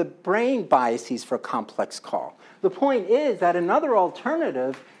had the brain biases for a complex call. The point is that another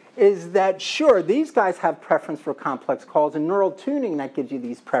alternative is that, sure, these guys have preference for complex calls and neural tuning that gives you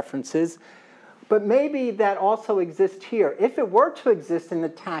these preferences, but maybe that also exists here. If it were to exist in the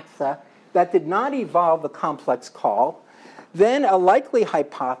taxa that did not evolve the complex call, then a likely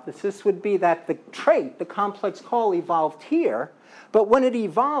hypothesis would be that the trait, the complex call, evolved here, but when it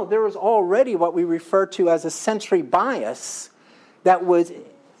evolved, there was already what we refer to as a sensory bias that was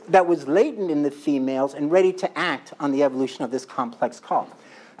latent in the females and ready to act on the evolution of this complex call.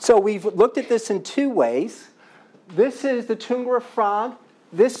 So we've looked at this in two ways. This is the Tungara frog.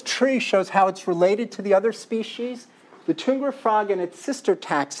 This tree shows how it's related to the other species. The Tungara frog and its sister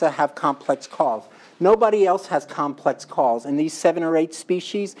taxa have complex calls. Nobody else has complex calls. In these 7 or 8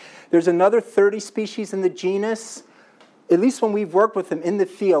 species, there's another 30 species in the genus. At least when we've worked with them in the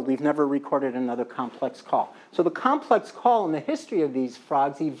field, we've never recorded another complex call. So the complex call in the history of these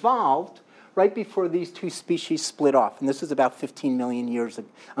frogs evolved right before these two species split off. And this was about 15 million years ago.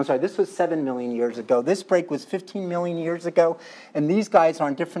 I'm sorry, this was 7 million years ago. This break was 15 million years ago. And these guys are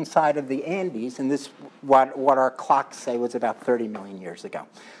on different side of the Andes. And this, what our clocks say, was about 30 million years ago.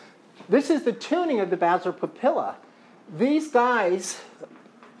 This is the tuning of the basilar papilla. These guys,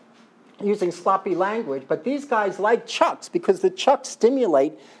 using sloppy language, but these guys like chucks because the chucks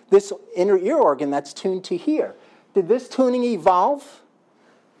stimulate this inner ear organ that's tuned to here. Did this tuning evolve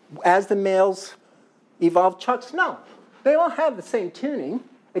as the males evolved chucks? No. They all have the same tuning,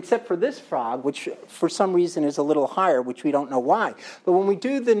 except for this frog, which for some reason is a little higher, which we don't know why. But when we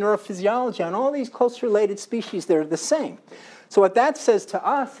do the neurophysiology on all these close related species, they're the same. So what that says to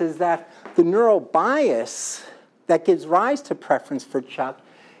us is that the neural bias that gives rise to preference for chuck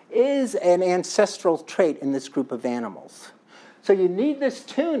is an ancestral trait in this group of animals. So you need this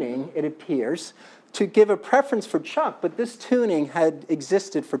tuning, it appears, to give a preference for chuck, but this tuning had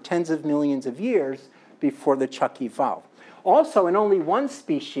existed for tens of millions of years before the chuck evolved. Also, in only one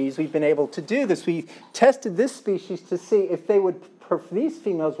species, we've been able to do this. We tested this species to see if these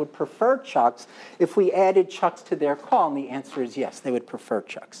females would prefer chucks if we added chucks to their call, and the answer is yes, they would prefer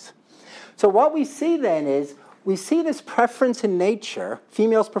chucks. So what we see then is, we see this preference in nature.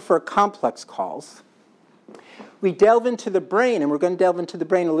 Females prefer complex calls. We delve into the brain, and we're going to delve into the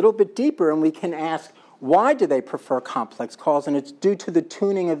brain a little bit deeper, and we can ask, why do they prefer complex calls? And it's due to the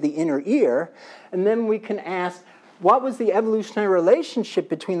tuning of the inner ear. And then we can ask, what was the evolutionary relationship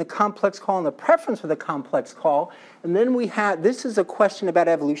between the complex call and the preference for the complex call? And then we have, this is a question about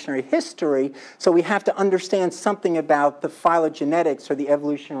evolutionary history, so we have to understand something about the phylogenetics or the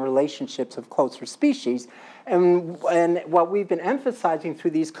evolutionary relationships of closer species. And what we've been emphasizing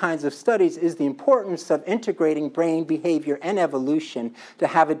through these kinds of studies is the importance of integrating brain, behavior, and evolution to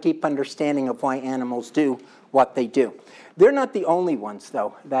have a deep understanding of why animals do what they do. They're not the only ones,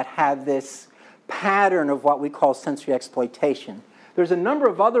 though, that have this pattern of what we call sensory exploitation. There's a number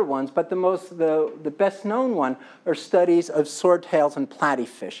of other ones, but the best known one are studies of swordtails and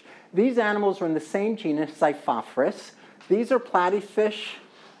platyfish. These animals are in the same genus, Xiphophorus. These are platyfish.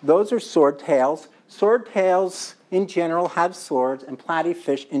 Those are swordtails. Swordtails in general have swords, and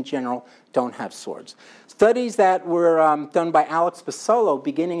platyfish in general don't have swords. Studies that were done by Alex Basolo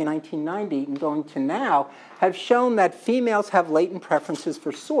beginning in 1990 and going to now have shown that females have latent preferences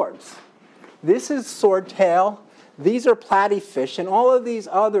for swords. This is swordtail, these are platyfish, and all of these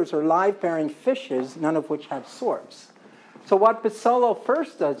others are live-bearing fishes, none of which have swords. So what Basolo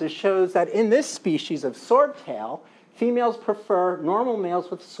first does is shows that in this species of swordtail, females prefer normal males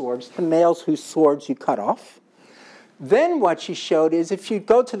with swords to males whose swords you cut off. Then what she showed is if you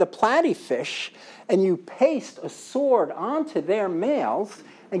go to the platyfish and you paste a sword onto their males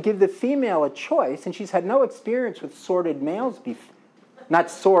and give the female a choice, and she's had no experience with sworded males before, not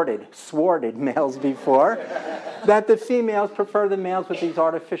sworded males before, that the females prefer the males with these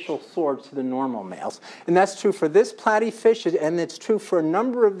artificial swords to the normal males. And that's true for this platyfish, and it's true for a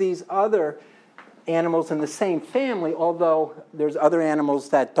number of these other animals in the same family, although there's other animals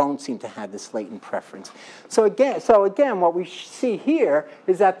that don't seem to have this latent preference. So again, what we see here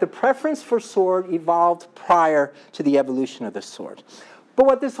is that the preference for sword evolved prior to the evolution of the sword. But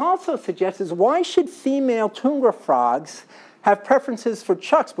what this also suggests is why should female tundra frogs have preferences for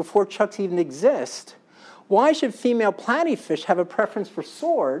chucks before chucks even exist? Why should female platyfish have a preference for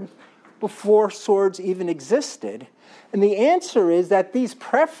sword before swords even existed? And the answer is that these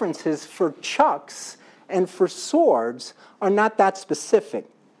preferences for chucks and for swords are not that specific.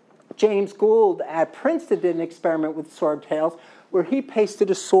 James Gould at Princeton did an experiment with swordtails where he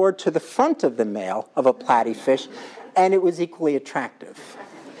pasted a sword to the front of the male of a platyfish, and it was equally attractive.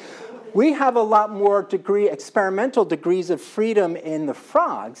 We have a lot more experimental degrees of freedom in the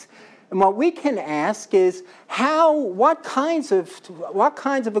frogs. And what we can ask is what kinds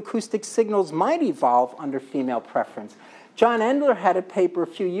of acoustic signals might evolve under female preference. John Endler had a paper a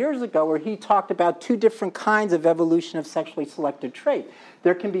few years ago where he talked about two different kinds of evolution of sexually selected trait.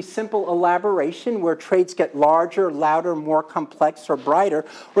 There can be simple elaboration where traits get larger, louder, more complex, or brighter,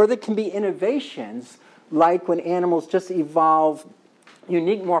 or there can be innovations like when animals just evolve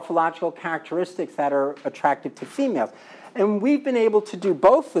unique morphological characteristics that are attractive to females. And we've been able to do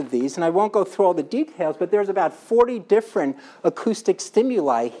both of these, and I won't go through all the details, but there's about 40 different acoustic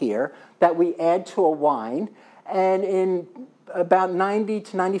stimuli here that we add to a whine, and in about 90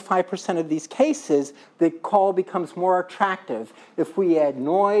 to 95% of these cases, the call becomes more attractive if we add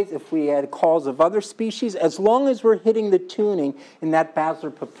noise, if we add calls of other species, as long as we're hitting the tuning in that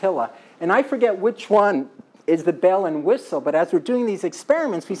basilar papilla. And I forget which one is the bell and whistle, but as we're doing these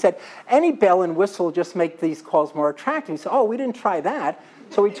experiments, we said, any bell and whistle just make these calls more attractive. We said, oh, we didn't try that.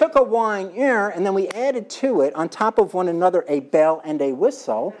 So we took a whine, and then we added to it, on top of one another, a bell and a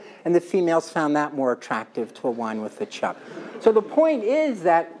whistle, and the females found that more attractive to a whine with the chuck. So the point is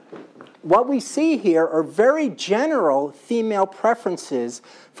that what we see here are very general female preferences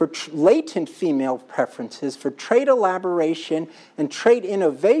for latent female preferences for trait elaboration and trait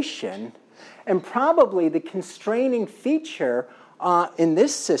innovation. And probably the constraining feature in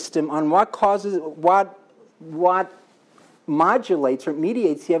this system on what modulates or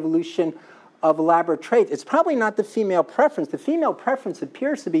mediates the evolution of elaborate traits, it's probably not the female preference. The female preference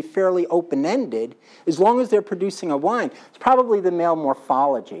appears to be fairly open-ended as long as they're producing a whine. It's probably the male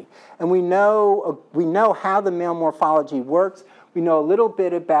morphology. And we know how the male morphology works. We know a little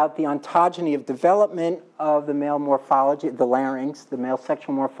bit about the ontogeny of development of the male morphology, the larynx, the male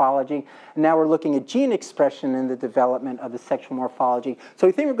sexual morphology. And now we're looking at gene expression in the development of the sexual morphology. So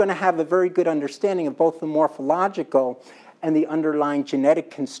we think we're going to have a very good understanding of both the morphological and the underlying genetic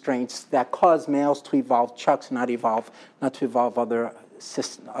constraints that cause males to evolve chucks, not to evolve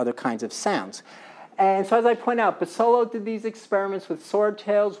other kinds of sounds. And so as I point out, Basolo did these experiments with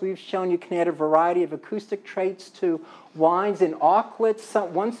swordtails. We've shown you can add a variety of acoustic traits to winds in auklets.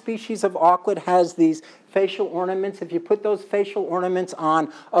 One species of auklet has these facial ornaments. If you put those facial ornaments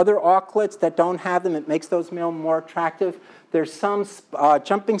on other auklets that don't have them, it makes those male more attractive. There's some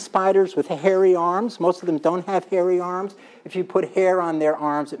jumping spiders with hairy arms. Most of them don't have hairy arms. If you put hair on their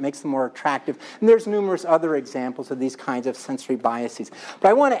arms, it makes them more attractive. And there's numerous other examples of these kinds of sensory biases. But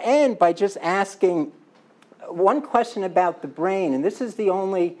I want to end by just asking one question about the brain, and this is the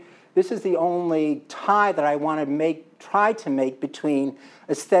only tie that I want to try to make between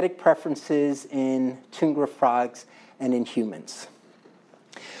aesthetic preferences in tundra frogs and in humans.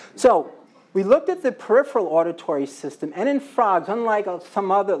 So we looked at the peripheral auditory system, and in frogs,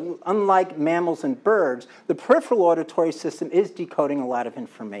 unlike mammals and birds, the peripheral auditory system is decoding a lot of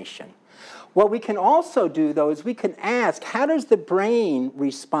information. What we can also do, though, is we can ask, how does the brain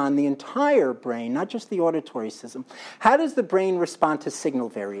respond, the entire brain, not just the auditory system, how does the brain respond to signal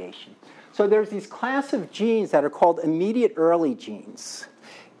variation? So there's these class of genes that are called immediate early genes.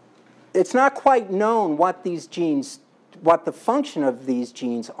 It's not quite known what the function of these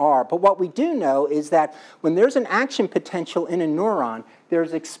genes are, but what we do know is that when there's an action potential in a neuron,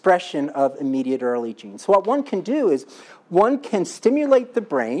 there's expression of immediate early genes. So what one can do is one can stimulate the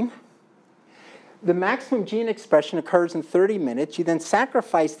brain. The maximum gene expression occurs in 30 minutes. You then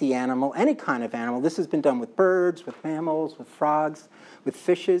sacrifice the animal, any kind of animal. This has been done with birds, with mammals, with frogs, with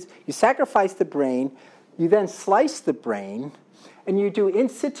fishes. You sacrifice the brain. You then slice the brain, and you do in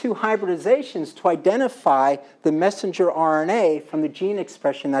situ hybridizations to identify the messenger RNA from the gene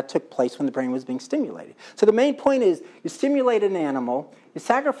expression that took place when the brain was being stimulated. So the main point is you stimulate an animal, you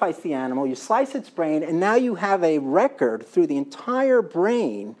sacrifice the animal, you slice its brain, and now you have a record through the entire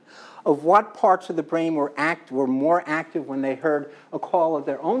brain of what parts of the brain were more active when they heard a call of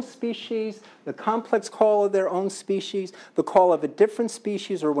their own species, the complex call of their own species, the call of a different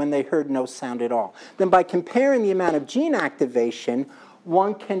species, or when they heard no sound at all. Then by comparing the amount of gene activation,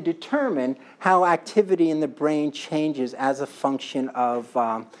 one can determine how activity in the brain changes as a function of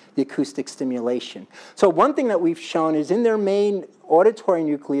the acoustic stimulation. So one thing that we've shown is in their main auditory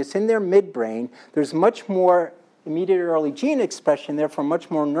nucleus, in their midbrain, there's much more immediate early gene expression, therefore much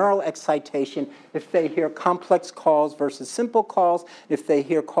more neural excitation if they hear complex calls versus simple calls, if they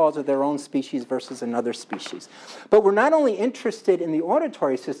hear calls of their own species versus another species. But we're not only interested in the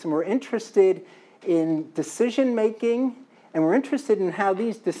auditory system, we're interested in decision making, and we're interested in how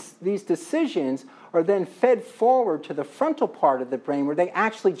these decisions are then fed forward to the frontal part of the brain where they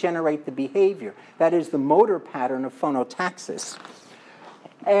actually generate the behavior. That is the motor pattern of phonotaxis.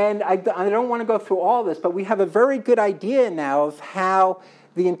 And I don't want to go through all this, but we have a very good idea now of how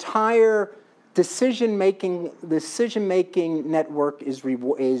the entire decision-making network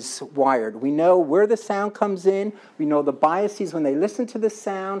is wired. We know where the sound comes in. We know the biases when they listen to the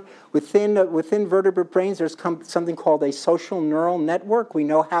sound. Within vertebrate brains, there's something called a social neural network. We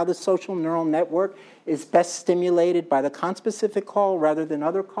know how the social neural network is best stimulated by the conspecific call rather than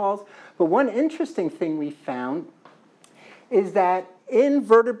other calls. But one interesting thing we found is that in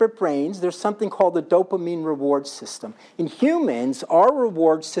vertebrate brains, there's something called the dopamine reward system. In humans, our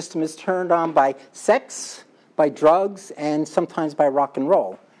reward system is turned on by sex, by drugs, and sometimes by rock and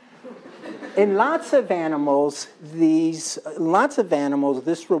roll. In lots of animals, this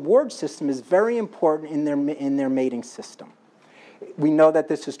reward system is very important in their mating system. We know that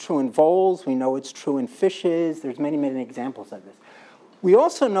this is true in voles. We know it's true in fishes. There's many, many examples of this. We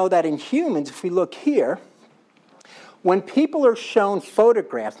also know that in humans, if we look here, when people are shown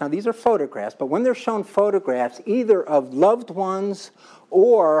photographs, now these are photographs, but when they're shown photographs either of loved ones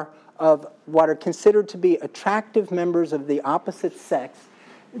or of what are considered to be attractive members of the opposite sex,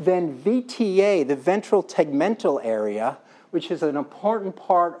 then VTA, the ventral tegmental area, which is an important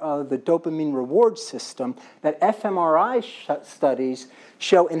part of the dopamine reward system, that fMRI studies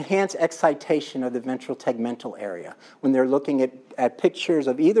show enhanced excitation of the ventral tegmental area when they're looking at pictures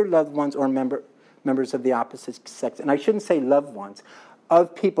of either loved ones or members of the opposite sex. And I shouldn't say loved ones,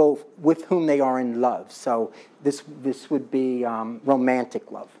 of people with whom they are in love. So this would be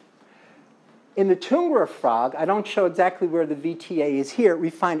romantic love. In the tundra frog, I don't show exactly where the VTA is here, we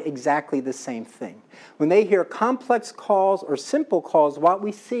find exactly the same thing. When they hear complex calls or simple calls, what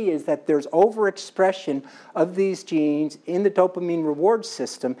we see is that there's overexpression of these genes in the dopamine reward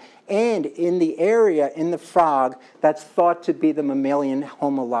system and in the area in the frog that's thought to be the mammalian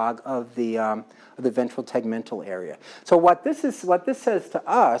homologue of the ventral tegmental area. So what this says to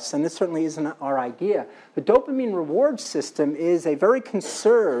us, and this certainly isn't our idea, the dopamine reward system is a very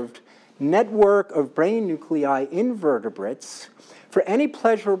conserved network of brain nuclei in vertebrates. For any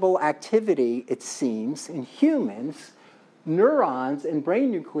pleasurable activity, it seems, in humans, neurons and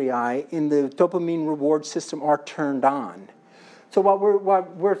brain nuclei in the dopamine reward system are turned on. So what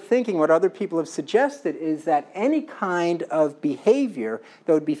we're thinking, what other people have suggested, is that any kind of behavior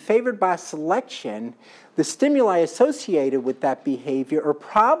that would be favored by selection, the stimuli associated with that behavior are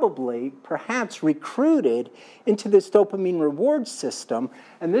probably, perhaps, recruited into this dopamine reward system,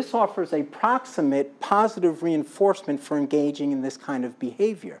 and this offers a proximate positive reinforcement for engaging in this kind of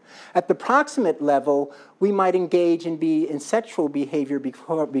behavior. At the proximate level, we might engage in sexual behavior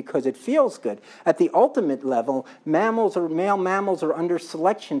because it feels good. At the ultimate level, male mammals are under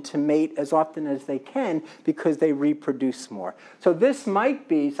selection to mate as often as they can because they reproduce more. So this might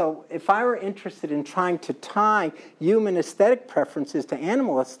be, so if I were interested in trying to tie human aesthetic preferences to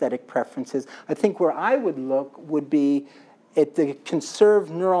animal aesthetic preferences, I think where I would look would be at the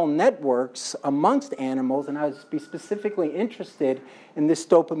conserved neural networks amongst animals, and I would be specifically interested in this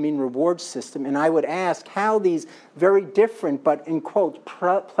dopamine reward system, and I would ask how these very different but, in quotes,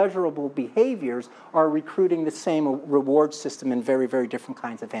 pleasurable behaviors are recruiting the same reward system in very, very different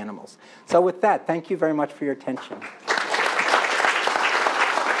kinds of animals. So with that, thank you very much for your attention.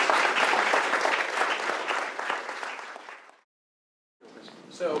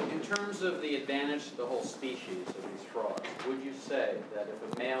 So in terms of the advantage to the whole species of these frogs, would you say that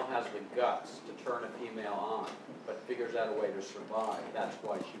if a male has the guts to turn a female on, but figures out a way to survive, that's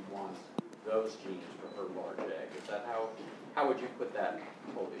why she wants those genes for her large egg? Is that how would you put that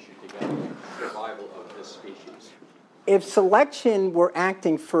whole issue together, survival of this species? If selection were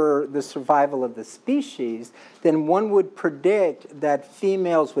acting for the survival of the species, then one would predict that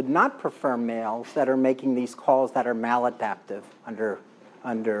females would not prefer males that are making these calls that are maladaptive under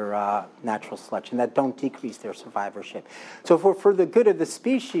natural selection, that don't decrease their survivorship. So for the good of the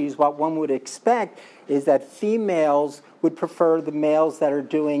species, what one would expect is that females would prefer the males that are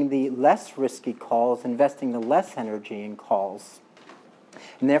doing the less risky calls, investing the less energy in calls,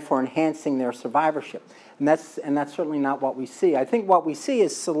 and therefore enhancing their survivorship. And that's certainly not what we see. I think what we see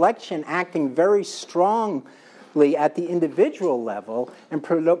is selection acting very strongly at the individual level and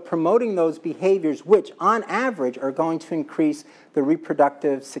promoting those behaviors which, on average, are going to increase the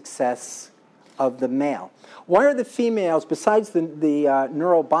reproductive success of the male. Why are the females, besides the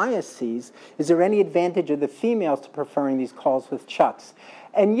neural biases, is there any advantage of the females to preferring these calls with chucks?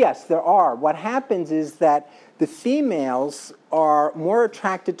 And yes, there are. What happens is that the females are more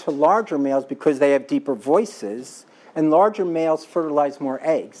attracted to larger males because they have deeper voices, and larger males fertilize more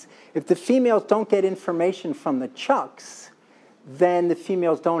eggs. If the females don't get information from the chucks, then the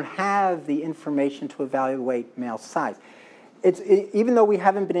females don't have the information to evaluate male size. Even though we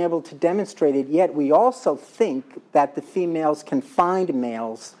haven't been able to demonstrate it yet, we also think that the females can find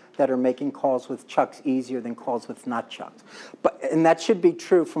males that are making calls with chucks easier than calls with not chucks. And that should be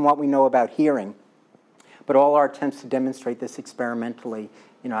true from what we know about hearing. But all our attempts to demonstrate this experimentally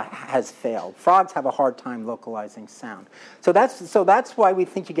has failed. Frogs have a hard time localizing sound. So that's why we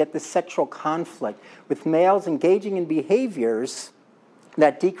think you get this sexual conflict with males engaging in behaviors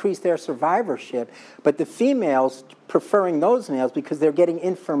that decrease their survivorship, but the females preferring those males because they're getting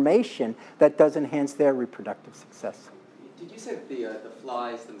information that does enhance their reproductive success. Did you say that the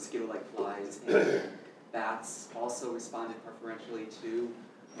flies, the mosquito-like flies, and bats also responded preferentially to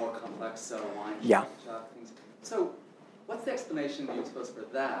more complex wine chuck things? So what's the explanation you suppose for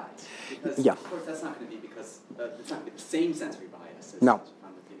that? Because, of course, that's not going to be because it's not going to be the same sensory bias as on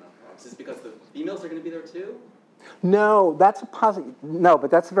the female frogs. Is it because the females are going to be there too? No, that's a positive. No, but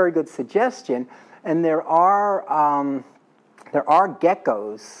that's a very good suggestion. And there are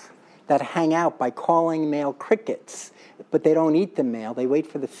geckos that hang out by calling male crickets, but they don't eat the male. They wait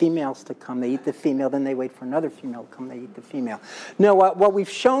for the females to come. They eat the female, then they wait for another female to come. They eat the female. No, what we've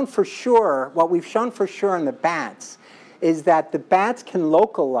shown for sure in the bats is that the bats can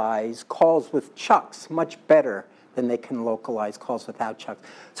localize calls with chucks much better than they can localize calls without chucks.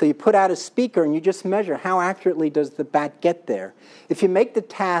 So you put out a speaker and you just measure how accurately does the bat get there. If you make the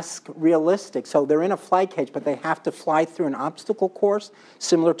task realistic, so they're in a fly cage, but they have to fly through an obstacle course,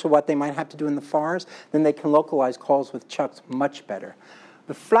 similar to what they might have to do in the forest, then they can localize calls with chucks much better.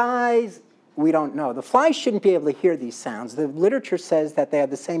 The flies, we don't know. The flies shouldn't be able to hear these sounds. The literature says that they have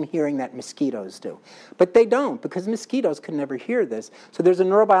the same hearing that mosquitoes do. But they don't, because mosquitoes could never hear this. So there's a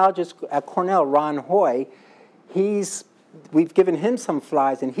neurobiologist at Cornell, Ron Hoy. We've given him some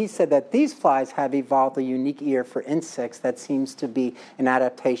flies, and he said that these flies have evolved a unique ear for insects that seems to be an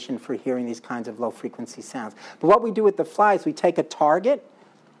adaptation for hearing these kinds of low-frequency sounds. But what we do with the flies, we take a target,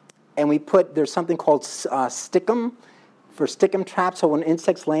 and there's something called stickum, for stickum traps, so when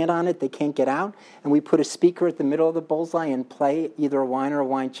insects land on it, they can't get out. And we put a speaker at the middle of the bullseye and play either a whine or a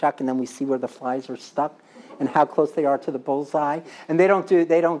whine chuck, and then we see where the flies are stuck. and how close they are to the bullseye. And they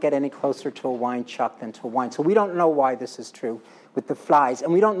don't get any closer to a wine chuck than to a wine. So we don't know why this is true with the flies,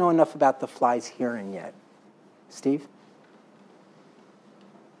 and we don't know enough about the flies' hearing yet. Steve?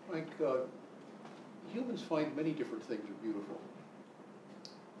 Mike, humans find many different things are beautiful.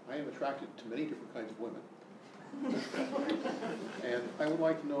 I am attracted to many different kinds of women. And I would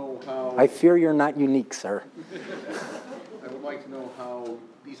like to know how... I fear you're not unique, sir. I would like to know how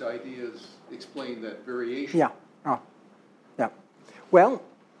these ideas explain that variation. Yeah. Oh. Yeah. Well,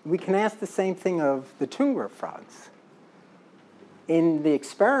 we can ask the same thing of the Tungra frogs. In the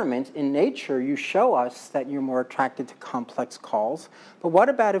experiment, in nature, you show us that you're more attracted to complex calls. But what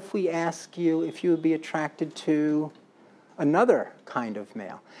about if we ask you if you would be attracted to another kind of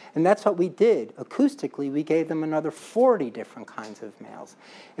male? And that's what we did. Acoustically, we gave them another 40 different kinds of males.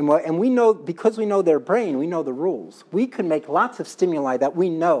 And we know, because we know their brain, we know the rules. We could make lots of stimuli that we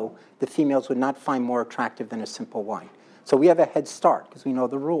know the females would not find more attractive than a simple whine. So we have a head start because we know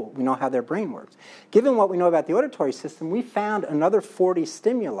the rule. We know how their brain works. Given what we know about the auditory system, we found another 40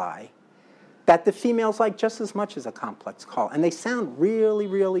 stimuli that the females like just as much as a complex call. And they sound really,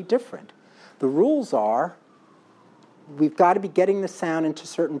 really different. The rules are we've got to be getting the sound into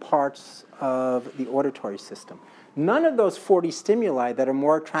certain parts of the auditory system. None of those 40 stimuli that are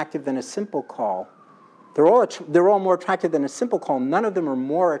more attractive than a simple call, they're all more attractive than a simple call. None of them are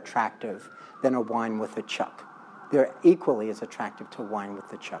more attractive than a whine with a chuck. They're equally as attractive to a whine with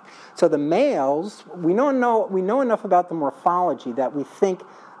the chuck. So the males, we know enough about the morphology that we think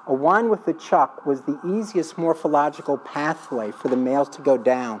a whine with the chuck was the easiest morphological pathway for the males to go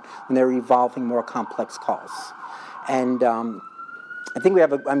down when they're evolving more complex calls. And I think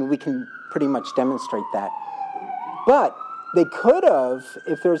we can pretty much demonstrate that. But they could have,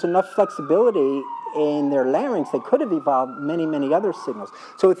 if there's enough flexibility in their larynx, they could have evolved many, many other signals.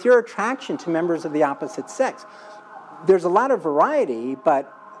 So with your attraction to members of the opposite sex, there's a lot of variety,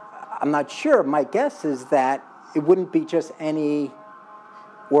 but I'm not sure. My guess is that it wouldn't be just any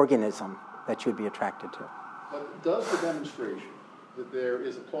organism that you would be attracted to. But does the demonstration that there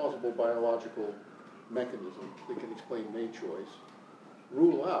is a plausible biological mechanism that can explain mate choice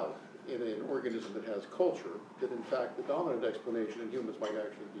rule out in an organism that has culture that in fact the dominant explanation in humans might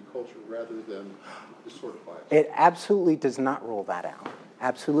actually be culture rather than this sort of bias? It absolutely does not rule that out.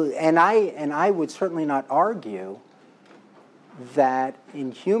 Absolutely. And I would certainly not argue that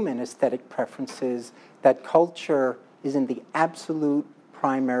in human aesthetic preferences that culture isn't the absolute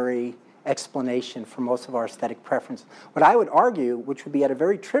primary explanation for most of our aesthetic preferences. What I would argue, which would be at a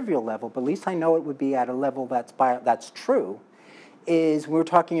very trivial level, but at least I know it would be at a level that's true, is we were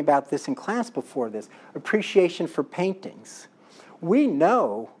talking about this in class before this, appreciation for paintings. We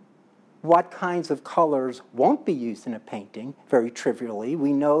know what kinds of colors won't be used in a painting, very trivially.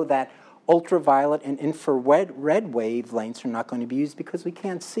 We know that ultraviolet and infrared wavelengths are not going to be used because we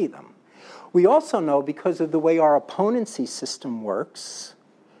can't see them. We also know, because of the way our opponency system works,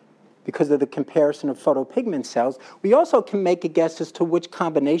 because of the comparison of photopigment cells, we also can make a guess as to which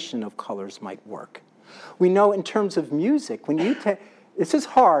combination of colors might work. We know in terms of music, this is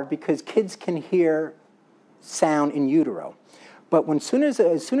hard because kids can hear sound in utero. But as soon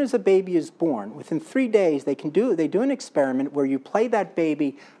as a baby is born, within 3 days, they do an experiment where you play that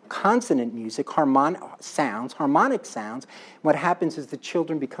baby consonant music, harmonic sounds. What happens is the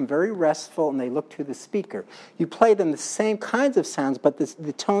children become very restful and they look to the speaker. You play them the same kinds of sounds, but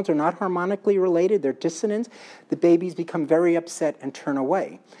the tones are not harmonically related, they're dissonant. The babies become very upset and turn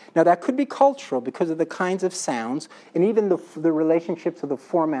away. Now that could be cultural because of the kinds of sounds and even the relationships of the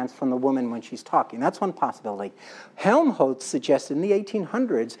formants from the woman when she's talking. That's one possibility. Helmholtz suggested in the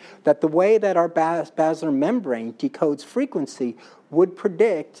 1800s that the way that our basilar membrane decodes frequency would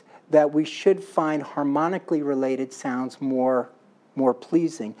predict that we should find harmonically related sounds more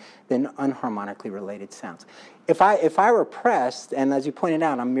pleasing than unharmonically related sounds. If I were pressed, and as you pointed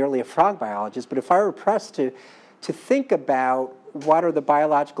out, I'm merely a frog biologist, but if I were pressed to think about what are the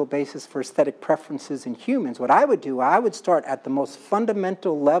biological basis for aesthetic preferences in humans, what I would do, I would start at the most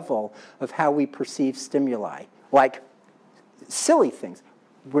fundamental level of how we perceive stimuli, like silly things.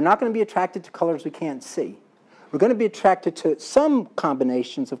 We're not going to be attracted to colors we can't see. We're going to be attracted to some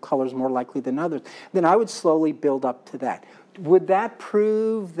combinations of colors more likely than others. Then I would slowly build up to that. Would that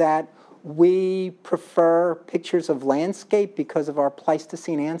prove that we prefer pictures of landscape because of our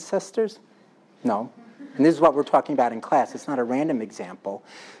Pleistocene ancestors? No. And this is what we're talking about in class. It's not a random example.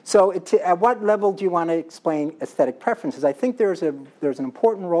 So at what level do you want to explain aesthetic preferences? I think there's an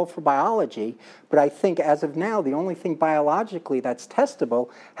important role for biology, but I think as of now, the only thing biologically that's testable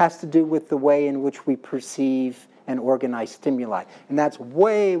has to do with the way in which we perceive and organized stimuli. And that's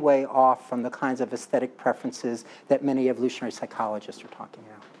way, way off from the kinds of aesthetic preferences that many evolutionary psychologists are talking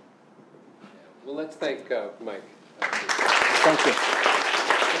about. Well, let's thank Mike. Thank you.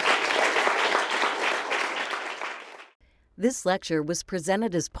 This lecture was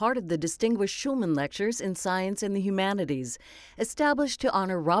presented as part of the Distinguished Schulman Lectures in Science and the Humanities, established to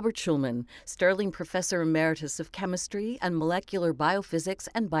honor Robert Schulman, Sterling Professor Emeritus of Chemistry and Molecular Biophysics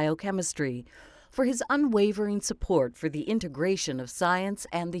and Biochemistry, for his unwavering support for the integration of science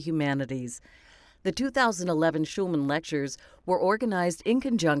and the humanities. The 2011 Schulman Lectures were organized in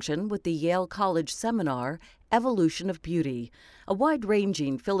conjunction with the Yale College seminar, Evolution of Beauty, a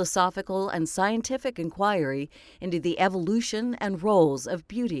wide-ranging philosophical and scientific inquiry into the evolution and roles of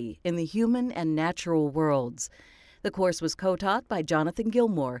beauty in the human and natural worlds. The course was co-taught by Jonathan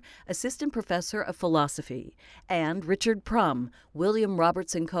Gilmore, Assistant Professor of Philosophy, and Richard Prum, William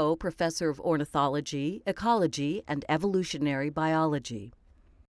Robertson Coe Professor of Ornithology, Ecology, and Evolutionary Biology.